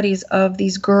 psychological studies of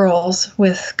these girls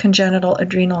with congenital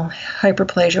adrenal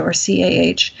hyperplasia, or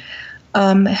CAH,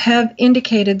 have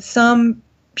indicated some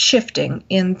shifting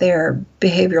in their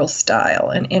behavioral style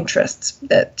and interests.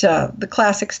 That the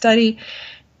classic study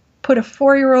put a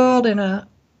 4-year-old in a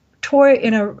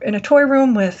toy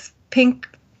room with pink,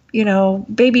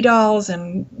 baby dolls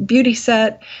and beauty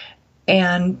set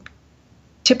and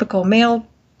typical male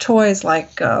toys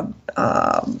like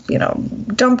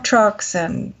dump trucks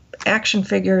and action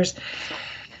figures.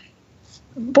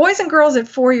 Boys and girls at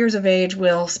 4 years of age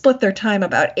will split their time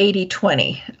about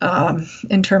 80-20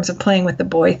 in terms of playing with the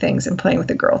boy things and playing with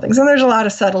the girl things. And there's a lot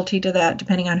of subtlety to that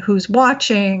depending on who's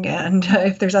watching and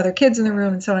if there's other kids in the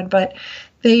room and so on. But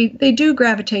they do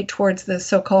gravitate towards the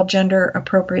so-called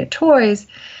gender-appropriate toys.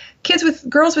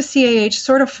 Girls with CAH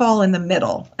sort of fall in the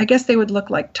middle. I guess they would look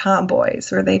like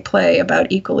tomboys, where they play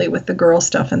about equally with the girl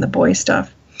stuff and the boy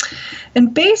stuff.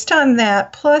 And based on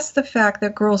that, plus the fact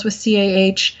that girls with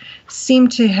CAH seem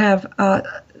to have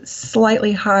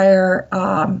slightly higher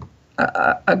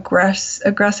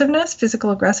aggressiveness,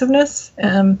 physical aggressiveness,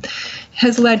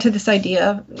 has led to this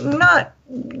idea, not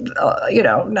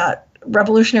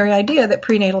revolutionary idea, that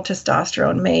prenatal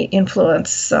testosterone may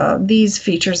influence these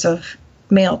features of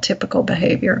male typical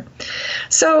behavior.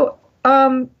 So,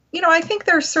 I think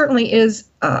there certainly is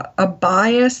a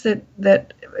bias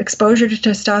that exposure to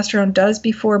testosterone does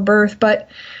before birth, but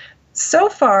so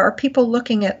far, people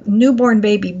looking at newborn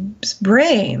babies'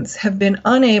 brains have been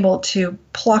unable to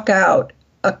pluck out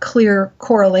a clear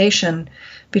correlation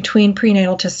between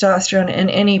prenatal testosterone and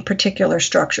any particular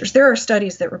structures. There are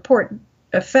studies that report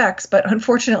effects, but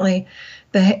unfortunately,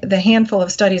 the handful of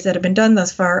studies that have been done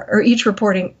thus far are each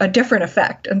reporting a different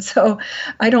effect. And so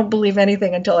I don't believe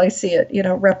anything until I see it,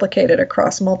 replicated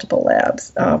across multiple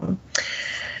labs.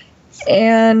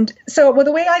 And so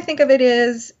the way I think of it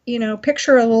is,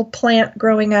 picture a little plant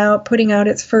growing out, putting out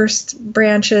its first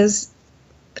branches.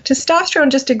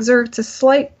 Testosterone just exerts a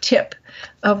slight tip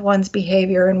of one's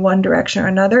behavior in one direction or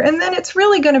another. And then it's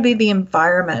really going to be the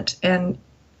environment and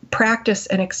practice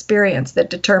and experience that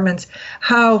determines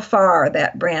how far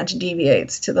that branch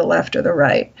deviates to the left or the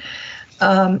right.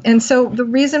 And so the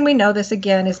reason we know this,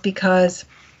 again, is because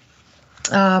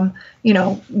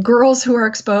girls who are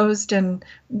exposed and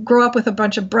grow up with a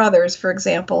bunch of brothers, for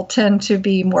example, tend to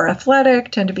be more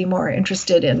athletic, tend to be more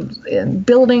interested in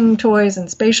building toys and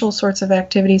spatial sorts of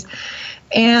activities.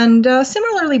 And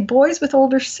similarly, boys with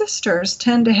older sisters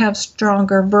tend to have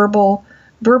stronger verbal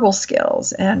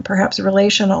skills and perhaps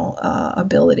relational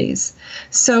abilities.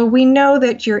 So we know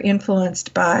that you're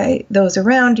influenced by those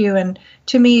around you. And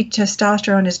to me,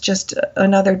 testosterone is just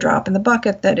another drop in the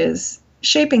bucket that is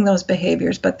shaping those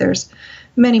behaviors, but there's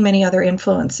many, many other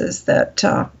influences that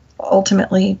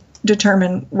ultimately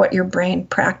determine what your brain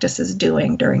practices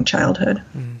doing during childhood.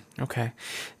 Okay.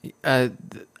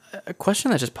 A question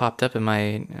that just popped up in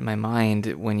my mind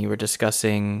when you were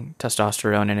discussing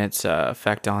testosterone and its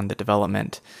effect on the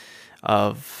development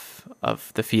of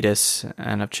the fetus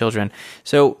and of children.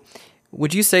 So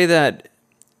would you say that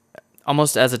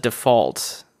almost as a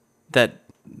default that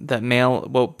male,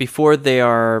 before they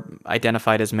are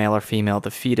identified as male or female,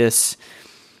 the fetus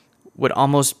would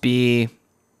almost be,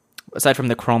 aside from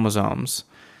the chromosomes,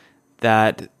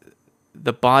 that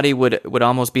the body would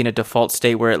almost be in a default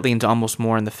state where it leans almost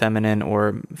more in the feminine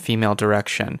or female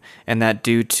direction, and that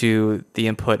due to the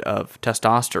input of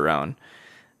testosterone,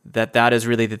 that is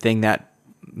really the thing that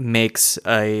makes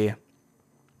a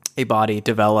body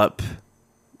develop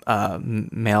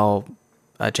male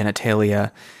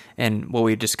genitalia and what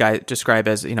we describe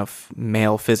as,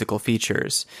 male physical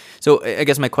features. So I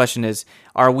guess my question is,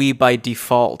 are we by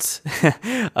default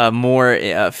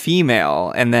more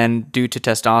female, and then due to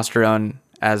testosterone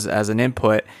as an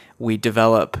input, we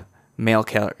develop male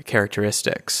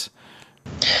characteristics?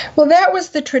 Well, that was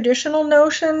the traditional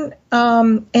notion,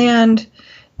 and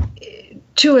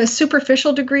to a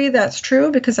superficial degree, that's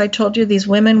true, because I told you these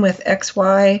women with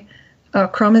XY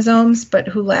chromosomes, but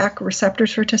who lack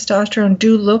receptors for testosterone,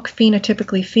 do look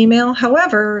phenotypically female.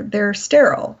 However, they're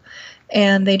sterile,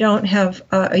 and they don't have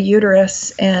a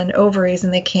uterus and ovaries,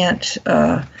 and they can't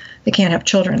have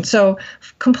children. So,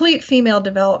 complete female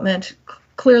development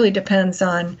clearly depends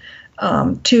on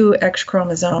 2 X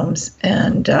chromosomes,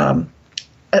 and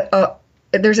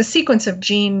there's a sequence of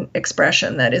gene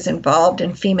expression that is involved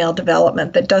in female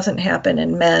development that doesn't happen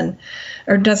in men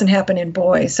or doesn't happen in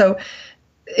boys. So,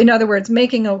 in other words,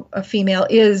 making a female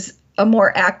is a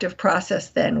more active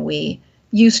process than we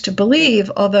used to believe,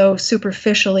 although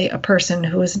superficially a person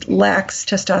who lacks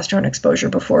testosterone exposure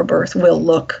before birth will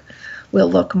look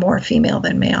more female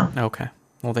than male. Okay.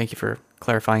 Well, thank you for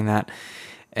clarifying that.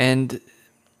 And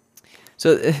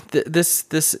so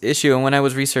this issue, and when I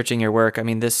was researching your work,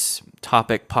 this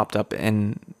topic popped up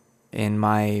in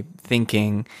my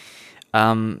thinking.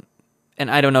 And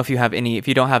I don't know if you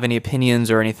don't have any opinions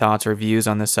or any thoughts or views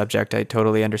on this subject, I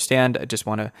totally understand. I just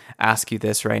want to ask you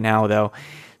this right now, though.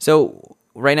 So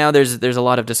right now there's a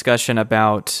lot of discussion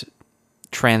about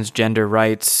transgender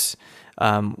rights,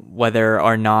 whether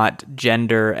or not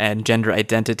gender and gender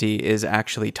identity is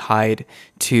actually tied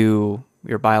to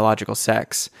your biological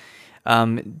sex.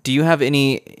 Do you have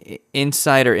any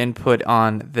insight or input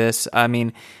on this? I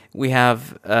mean, we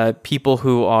have people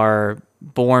who are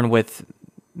born with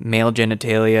male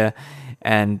genitalia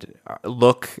and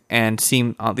look and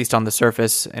seem, at least on the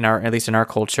surface, at least in our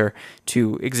culture,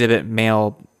 to exhibit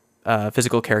male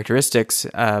physical characteristics,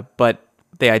 but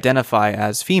they identify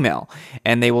as female,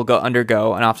 and they will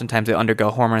undergo, and oftentimes they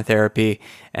undergo hormone therapy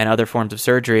and other forms of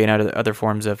surgery and other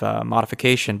forms of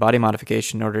body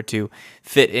modification in order to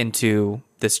fit into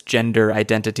this gender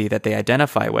identity that they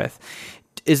identify with.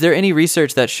 Is there any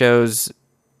research that shows,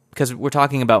 because we're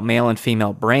talking about male and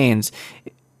female brains,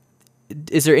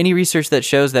 is there any research that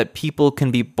shows that people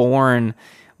can be born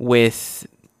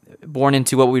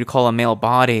into what we would call a male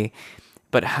body,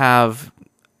 but have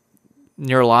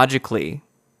neurologically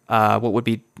what would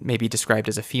be maybe described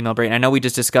as a female brain? I know we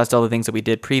just discussed all the things that we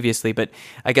did previously, but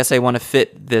I guess I want to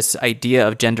fit this idea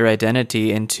of gender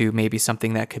identity into maybe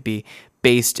something that could be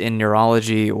based in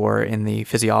neurology or in the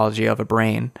physiology of a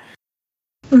brain.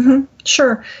 Mm-hmm.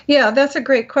 Sure. Yeah, that's a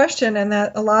great question, and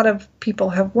that a lot of people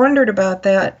have wondered about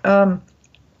that.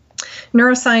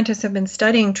 Neuroscientists have been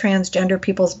studying transgender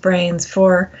people's brains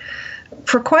for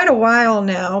quite a while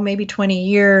now, maybe 20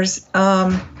 years.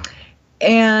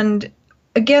 And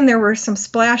again, there were some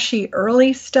splashy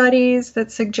early studies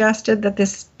that suggested that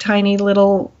this tiny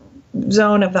little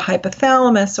zone of the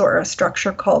hypothalamus, or a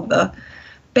structure called the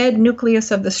bed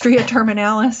nucleus of the stria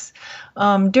terminalis,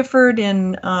 differed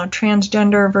in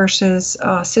transgender versus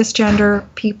cisgender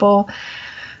people.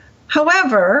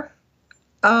 However,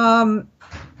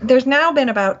 there's now been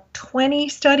about 20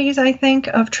 studies, I think,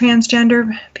 of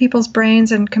transgender people's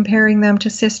brains and comparing them to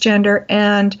cisgender.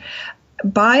 And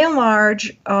by and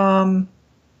large,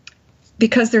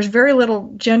 because there's very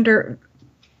little gender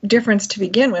difference to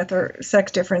begin with, or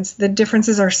sex difference, the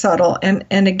differences are subtle. And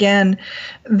again,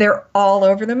 they're all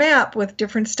over the map, with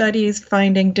different studies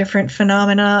finding different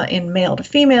phenomena in male to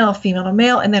female, female to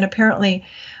male, and then apparently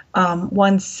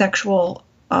one's sexual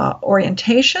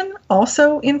orientation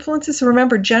also influences. So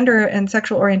remember, gender and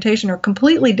sexual orientation are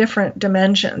completely different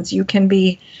dimensions. You can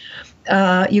be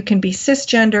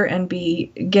cisgender and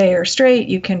be gay or straight.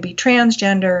 You can be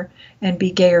transgender and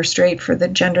be gay or straight for the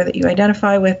gender that you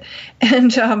identify with.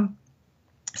 And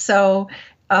so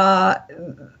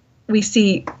we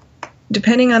see,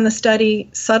 depending on the study,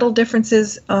 subtle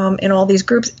differences in all these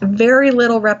groups, very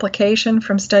little replication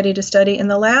from study to study. In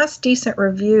the last decent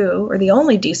review, or the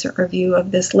only decent review of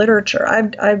this literature,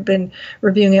 I've been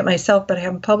reviewing it myself, but I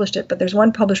haven't published it, but there's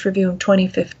one published review in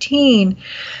 2015.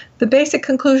 The basic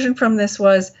conclusion from this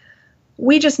was,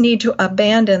 we just need to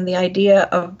abandon the idea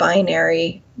of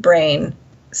binary brain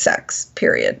sex,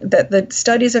 period. That the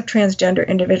studies of transgender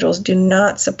individuals do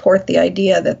not support the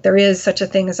idea that there is such a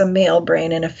thing as a male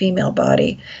brain in a female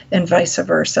body, and vice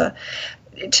versa.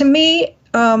 To me,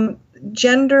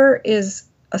 gender is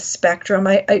a spectrum.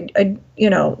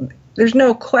 There's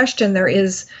no question there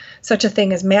is such a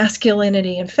thing as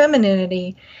masculinity and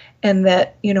femininity, and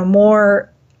that, more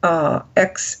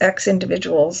X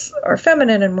individuals are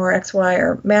feminine and more XY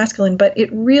are masculine, but it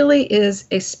really is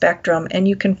a spectrum, and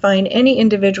you can find any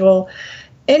individual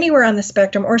anywhere on the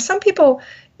spectrum, or some people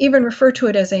even refer to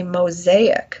it as a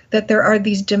mosaic, that there are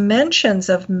these dimensions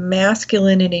of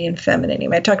masculinity and femininity.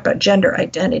 I talked about gender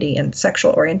identity and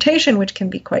sexual orientation, which can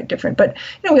be quite different, but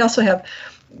we also have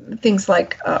things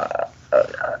like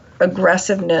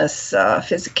aggressiveness,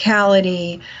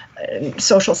 physicality,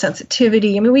 social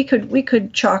sensitivity. We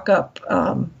could chalk up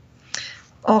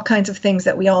all kinds of things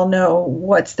that we all know.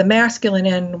 What's the masculine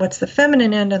end? What's the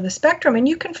feminine end on the spectrum? And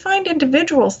you can find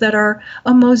individuals that are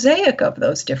a mosaic of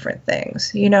those different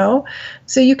things.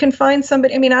 So you can find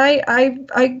somebody.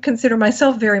 I consider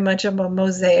myself very much of a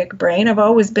mosaic brain. I've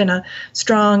always been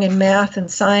strong in math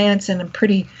and science, and I'm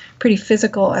pretty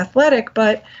physical, athletic,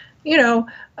 but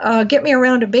get me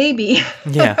around a baby.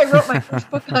 Yeah. I wrote my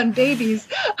first book on babies.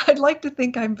 I'd like to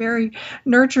think I'm very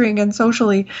nurturing and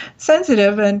socially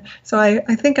sensitive, and so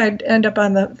I think I'd end up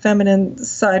on the feminine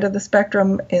side of the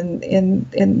spectrum in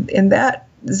that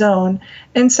zone.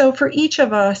 And so for each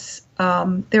of us,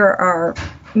 there are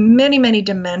many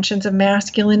dimensions of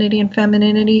masculinity and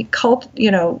femininity.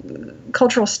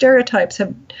 Cultural stereotypes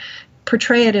have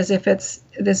portray it as if it's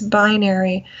this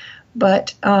binary.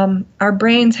 But our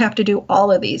brains have to do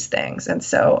all of these things. And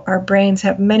so our brains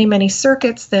have many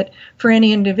circuits that for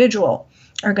any individual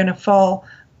are going to fall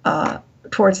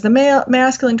towards the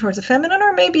masculine, towards the feminine,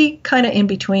 or maybe kind of in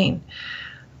between.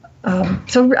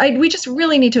 We just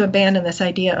really need to abandon this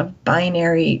idea of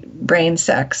binary brain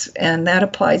sex, and that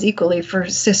applies equally for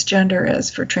cisgender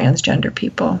as for transgender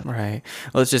people. Right.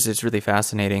 Well, it's really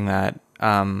fascinating that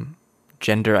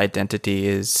gender identity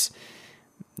is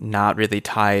not really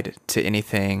tied to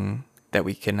anything that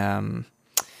we can.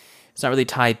 It's not really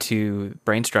tied to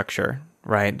brain structure,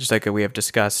 right? Just like we have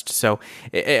discussed. So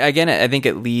again, I think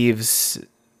it leaves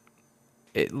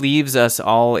us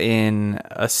all in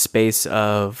a space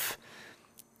of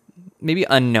maybe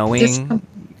unknowing.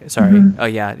 Sorry. Mm-hmm. Oh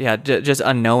yeah. Just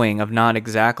unknowing, of not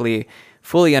exactly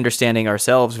fully understanding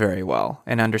ourselves very well,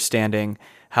 and understanding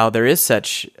how there is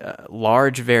such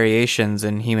large variations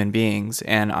in human beings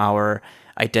and our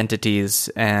identities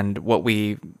and what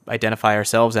we identify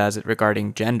ourselves as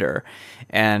regarding gender,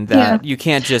 and that you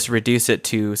can't just reduce it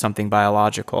to something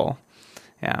biological.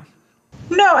 Yeah.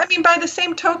 No, I mean, by the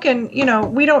same token,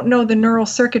 we don't know the neural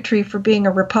circuitry for being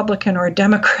a Republican or a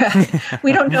Democrat.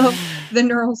 We don't know the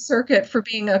neural circuit for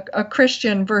being a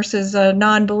Christian versus a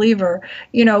non-believer.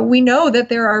 We know that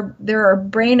there are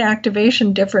brain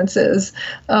activation differences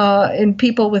in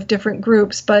people with different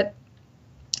groups, but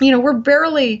we're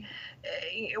barely.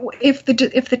 If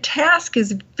the task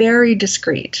is very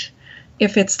discrete,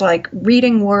 if it's like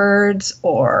reading words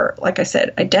or, like I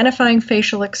said, identifying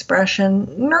facial expression,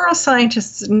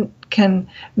 neuroscientists can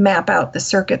map out the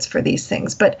circuits for these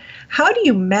things. But how do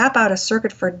you map out a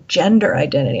circuit for gender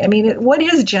identity? I mean, what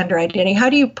is gender identity? How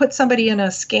do you put somebody in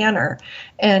a scanner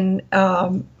and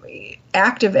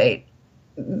activate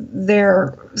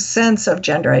their sense of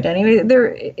gender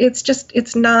identity?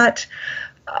 It's not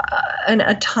an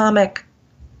atomic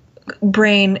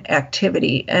brain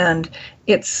activity, and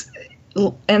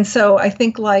so I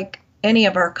think, like any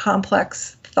of our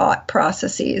complex thought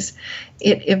processes,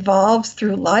 it evolves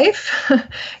through life.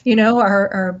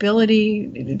 Our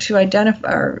ability to identify,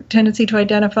 our tendency to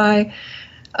identify,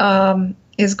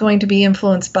 is going to be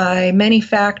influenced by many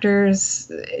factors,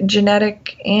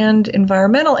 genetic and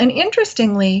environmental. And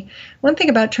interestingly, one thing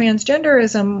about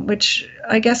transgenderism, which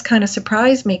I guess kind of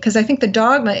surprised me, because I think the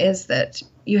dogma is that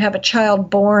you have a child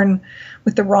born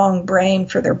with the wrong brain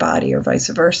for their body or vice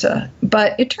versa.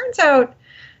 But it turns out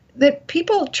that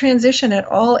people transition at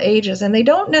all ages, and they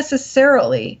weren't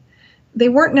necessarily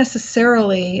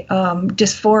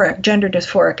dysphoric, gender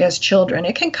dysphoric as children.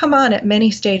 It can come on at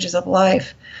many stages of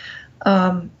life,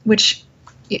 which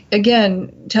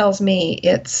again tells me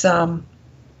it's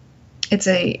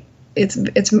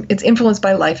influenced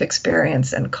by life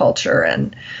experience and culture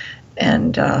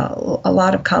and a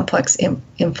lot of complex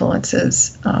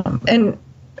influences.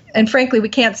 And frankly, we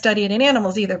can't study it in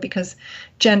animals either, because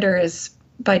gender is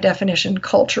by definition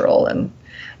cultural, and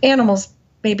animals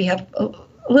maybe have a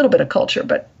little bit of culture,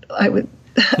 but I would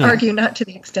argue not to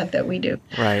the extent that we do.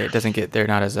 Right. It doesn't get, they're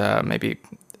not as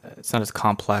it's not as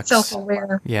complex.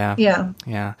 Self-aware. Yeah.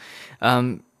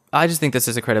 I just think this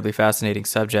is an incredibly fascinating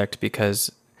subject,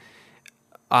 because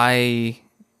I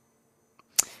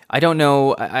don't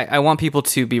know. I want people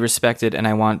to be respected, and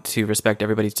I want to respect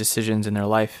everybody's decisions in their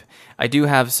life. I do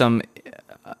have some,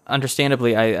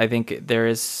 understandably, I think there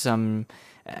is some,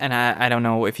 and I don't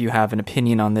know if you have an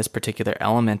opinion on this particular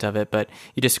element of it, but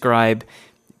you describe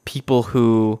people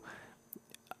who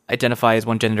identify as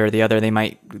one gender or the other. They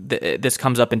might, this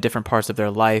comes up in different parts of their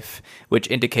life, which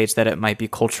indicates that it might be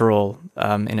cultural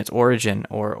in its origin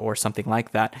or something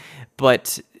like that.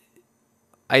 But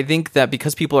I think that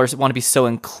because people want to be so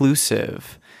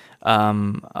inclusive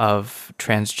of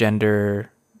transgender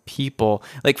people,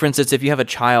 like for instance, if you have a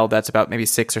child that's about maybe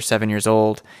 6 or 7 years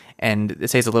old, and they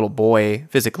say it's a little boy,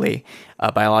 physically,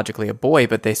 biologically a boy,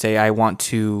 but they say, I want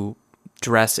to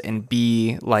dress and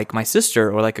be like my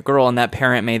sister or like a girl, and that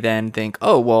parent may then think,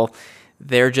 oh, well,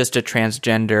 they're just a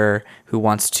transgender who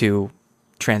wants to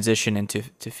transition into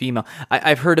female.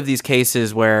 I've heard of these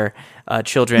cases where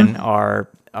children are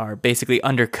basically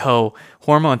undergo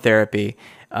hormone therapy.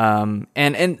 And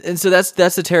so that's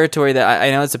the territory that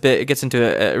I know it gets into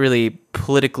a really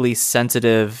politically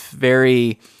sensitive,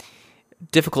 very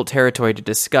difficult territory to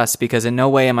discuss, because in no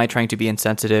way am I trying to be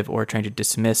insensitive or trying to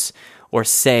dismiss or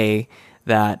say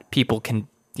that people can,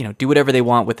 do whatever they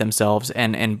want with themselves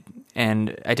and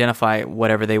identify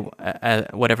whatever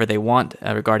they want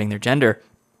regarding their gender.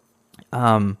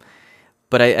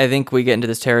 But I think we get into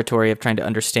this territory of trying to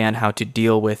understand how to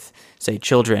deal with, say,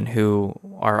 children who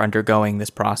are undergoing this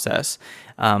process.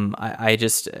 Again, I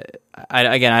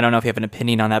don't know if you have an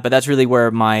opinion on that, but that's really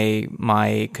where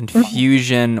my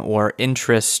confusion or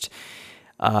interest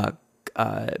kind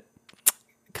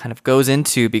of goes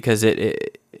into, because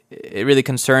it really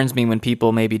concerns me when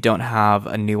people maybe don't have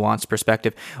a nuanced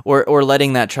perspective, or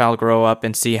letting that child grow up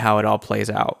and see how it all plays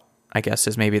out. I guess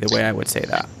is maybe the way I would say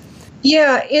that.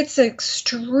 Yeah, it's an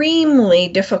extremely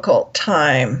difficult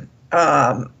time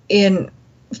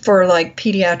for like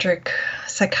pediatric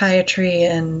psychiatry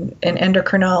and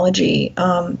endocrinology,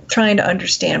 trying to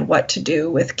understand what to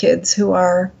do with kids who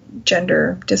are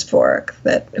gender dysphoric,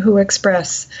 who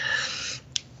express,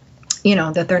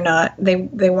 that they're not,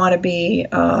 they want to be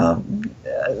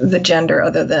the gender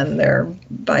other than their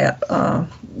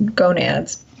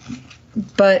gonads.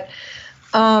 But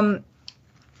and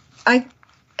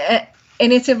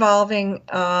it's evolving.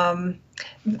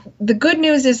 The good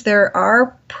news is there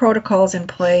are protocols in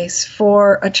place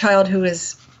for a child who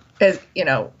is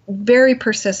very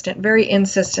persistent, very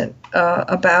insistent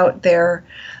about their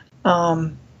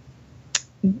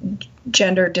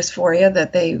gender dysphoria,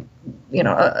 that they,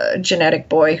 a genetic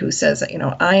boy who says,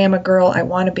 I am a girl, I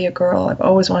want to be a girl, I've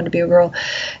always wanted to be a girl.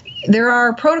 There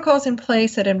are protocols in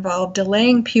place that involve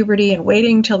delaying puberty and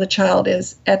waiting till the child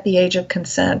is at the age of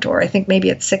consent, or I think maybe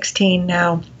at 16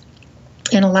 now,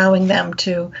 and allowing them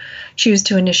to choose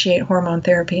to initiate hormone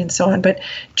therapy and so on. But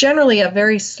generally,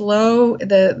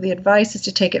 the advice is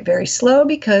to take it very slow,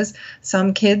 because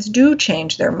some kids do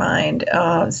change their mind.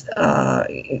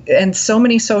 And so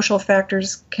many social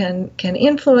factors can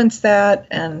influence that,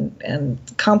 and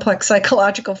complex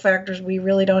psychological factors we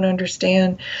really don't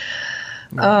understand.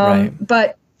 Right.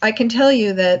 But I can tell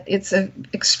you that it's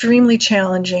extremely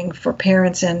challenging for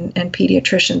parents and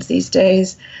pediatricians these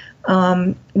days.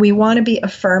 We want to be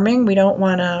affirming. We don't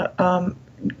want to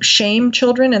shame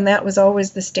children, and that was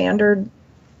always the standard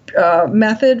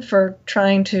method for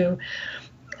trying to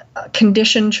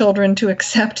condition children to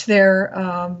accept their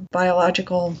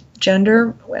biological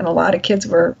gender, and a lot of kids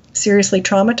were seriously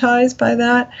traumatized by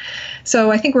that. So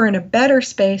I think we're in a better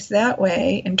space that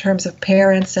way in terms of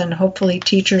parents and hopefully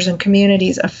teachers and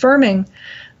communities affirming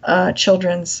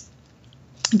children's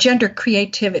gender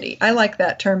creativity. I like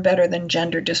that term better than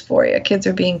gender dysphoria. Kids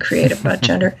are being creative about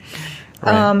gender.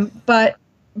 Right. But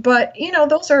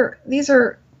these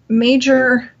are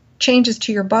major changes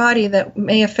to your body that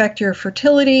may affect your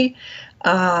fertility,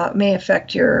 may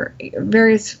affect your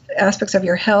various aspects of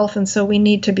your health, and so we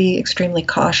need to be extremely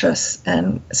cautious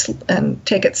and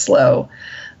take it slow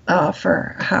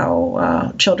for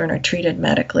how children are treated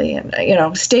medically. And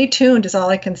stay tuned is all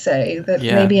I can say. That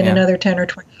maybe in another 10 or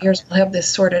 20 years we'll have this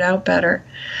sorted out better.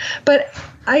 But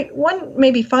one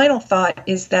maybe final thought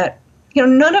is that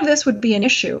none of this would be an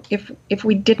issue if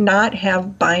we did not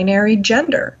have binary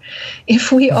gender.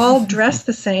 If we all dress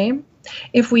the same,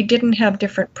 if we didn't have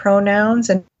different pronouns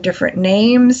and different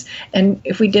names, and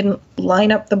if we didn't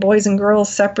line up the boys and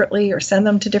girls separately or send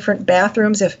them to different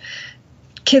bathrooms, if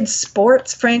kids'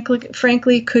 sports,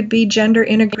 frankly, could be gender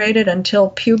integrated until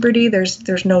puberty.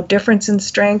 There's no difference in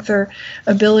strength or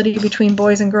ability between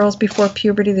boys and girls before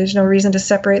puberty. There's no reason to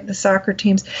separate the soccer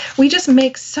teams. We just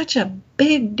make such a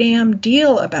big damn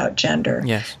deal about gender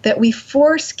that we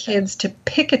force kids to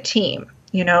pick a team.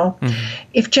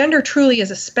 If gender truly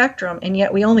is a spectrum and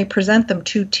yet we only present them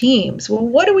two teams, well,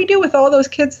 what do we do with all those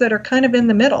kids that are kind of in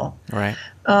the middle? Right.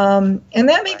 And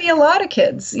that may be a lot of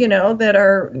kids, that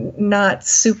are not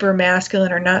super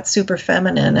masculine or not super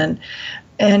feminine,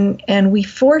 and we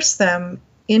force them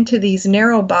into these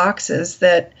narrow boxes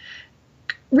that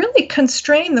really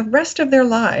constrain the rest of their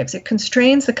lives. It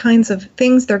constrains the kinds of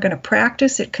things they're going to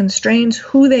practice. It constrains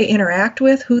who they interact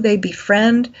with, who they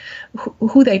befriend,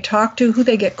 who they talk to, who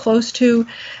they get close to.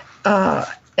 To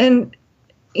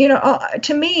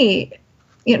me,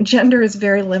 gender is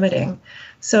very limiting.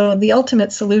 So the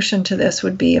ultimate solution to this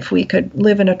would be if we could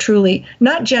live in a truly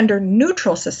not gender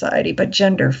neutral society, but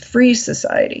gender free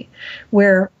society,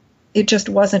 where it just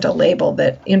wasn't a label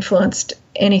that influenced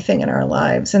anything in our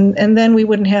lives. And then we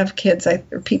wouldn't have kids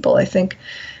or people, I think,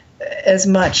 as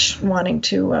much wanting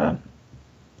to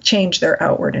change their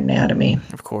outward anatomy.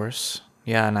 Of course.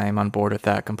 Yeah, and I'm on board with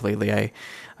that completely. I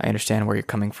understand where you're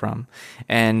coming from.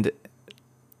 And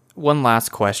one last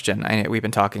question. We've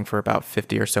been talking for about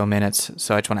 50 or so minutes,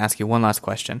 so I just want to ask you one last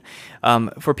question.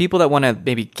 For people that want to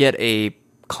maybe get a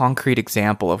concrete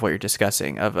example of what you're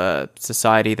discussing, of a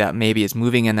society that maybe is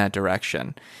moving in that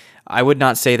direction, I would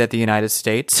not say that the United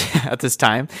States at this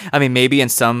time. I mean, maybe in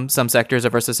some sectors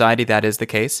of our society that is the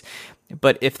case.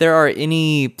 But if there are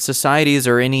any societies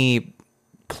or any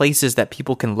places that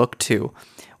people can look to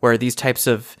where these types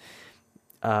of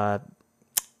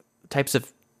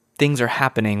things are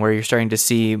happening, where you're starting to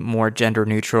see more gender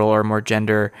neutral or more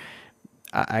gender,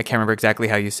 I can't remember exactly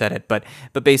how you said it, but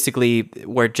basically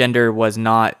where gender was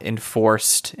not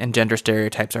enforced and gender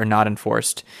stereotypes are not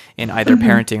enforced in either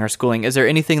parenting or schooling. Is there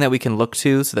anything that we can look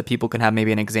to so that people can have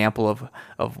maybe an example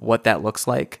of what that looks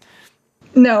like?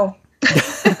 No,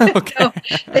 Okay. No,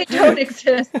 they don't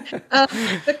exist.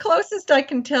 The closest I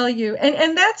can tell you,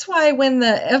 and that's why when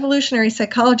the evolutionary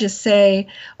psychologists say,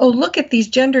 "Oh, look at these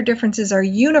gender differences are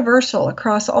universal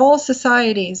across all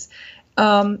societies,"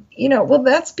 well,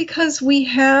 that's because we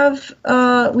have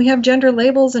gender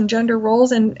labels and gender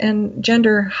roles and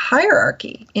gender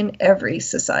hierarchy in every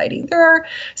society. There are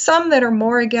some that are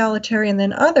more egalitarian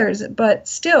than others, but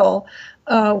still,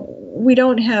 we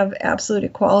don't have absolute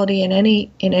equality in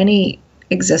any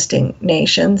existing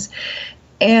nations.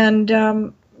 And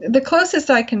the closest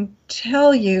I can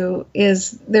tell you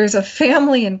is there's a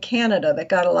family in Canada that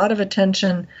got a lot of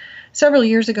attention several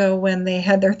years ago when they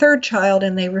had their third child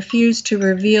and they refused to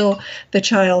reveal the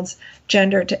child's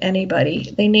gender to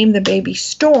anybody. They named the baby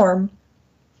Storm.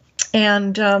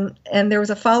 And there was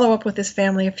a follow-up with this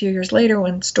family a few years later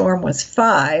when Storm was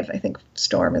 5. I think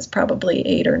Storm is probably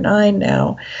 8 or 9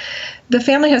 now. The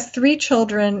family has 3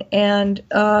 children, and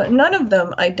none of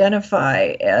them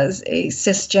identify as a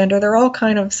cisgender. They're all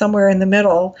kind of somewhere in the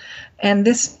middle. And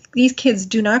these kids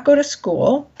do not go to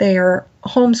school. They are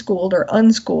homeschooled or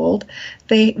unschooled.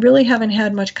 They really haven't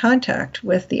had much contact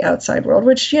with the outside world,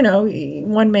 which,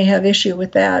 one may have issue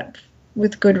with that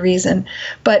with good reason.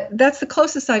 But that's the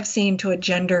closest I've seen to a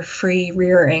gender-free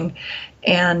rearing.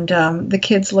 And the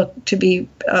kids look to be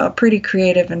pretty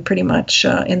creative and pretty much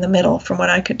in the middle from what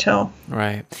I could tell.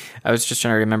 Right. I was just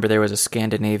trying to remember, there was a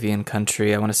Scandinavian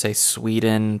country, I want to say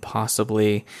Sweden,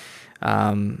 possibly,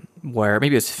 where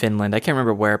maybe it was Finland, I can't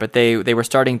remember where, but they were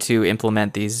starting to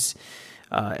implement these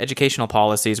educational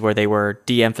policies where they were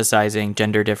de-emphasizing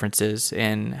gender differences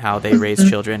in how they raise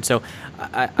children. So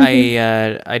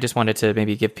I just wanted to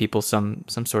maybe give people some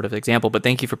sort of example, but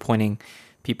thank you for pointing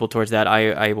people towards that.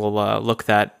 I will look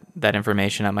that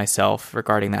information up myself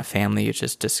regarding that family you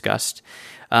just discussed.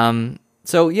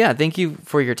 So yeah, thank you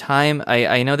for your time.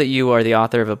 I know that you are the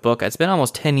author of a book. It's been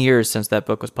almost 10 years since that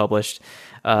book was published.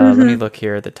 Let me look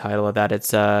here at the title of that.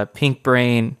 It's Pink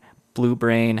Brain, Blue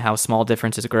Brain, How Small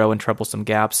Differences Grow in Troublesome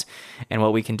Gaps and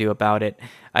What We Can Do About It.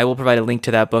 I will provide a link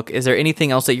to that book. Is there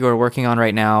anything else that you are working on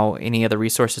right now? Any other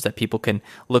resources that people can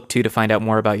look to find out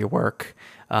more about your work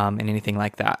and anything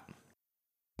like that?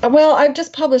 Well, I've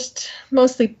just published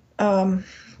mostly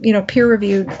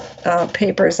peer-reviewed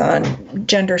papers on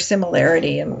gender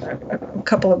similarity and a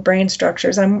couple of brain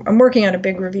structures. I'm working on a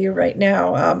big review right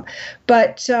now,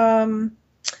 but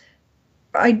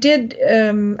I did.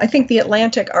 I think the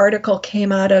Atlantic article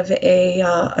came out of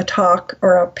a talk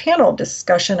or a panel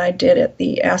discussion I did at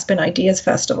the Aspen Ideas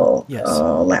Festival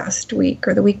last week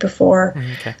or the week before,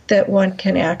 that one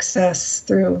can access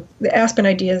through the Aspen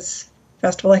Ideas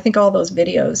Festival. I think all those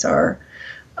videos are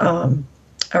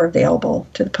available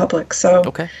to the public. So,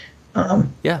 I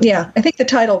think the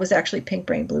title was actually Pink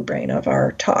Brain, Blue Brain of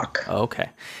our talk. Okay.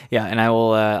 Yeah, and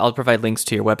I'll provide links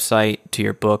to your website, to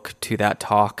your book, to that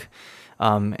talk,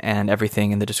 and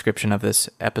everything in the description of this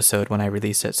episode when I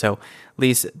release it. So,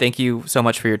 Lise, thank you so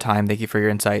much for your time. Thank you for your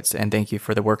insights, and thank you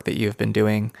for the work that you've been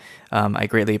doing. I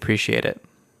greatly appreciate it.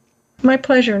 My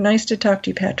pleasure. Nice to talk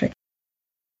to you, Patrick.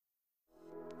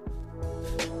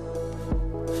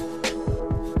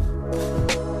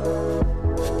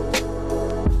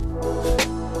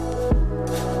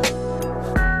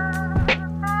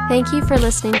 Thank you for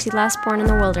listening to Last Born in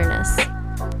the Wilderness.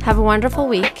 Have a wonderful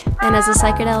week, and as a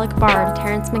psychedelic bard,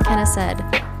 Terence McKenna said,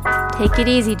 take it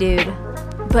easy, dude,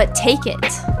 but take it.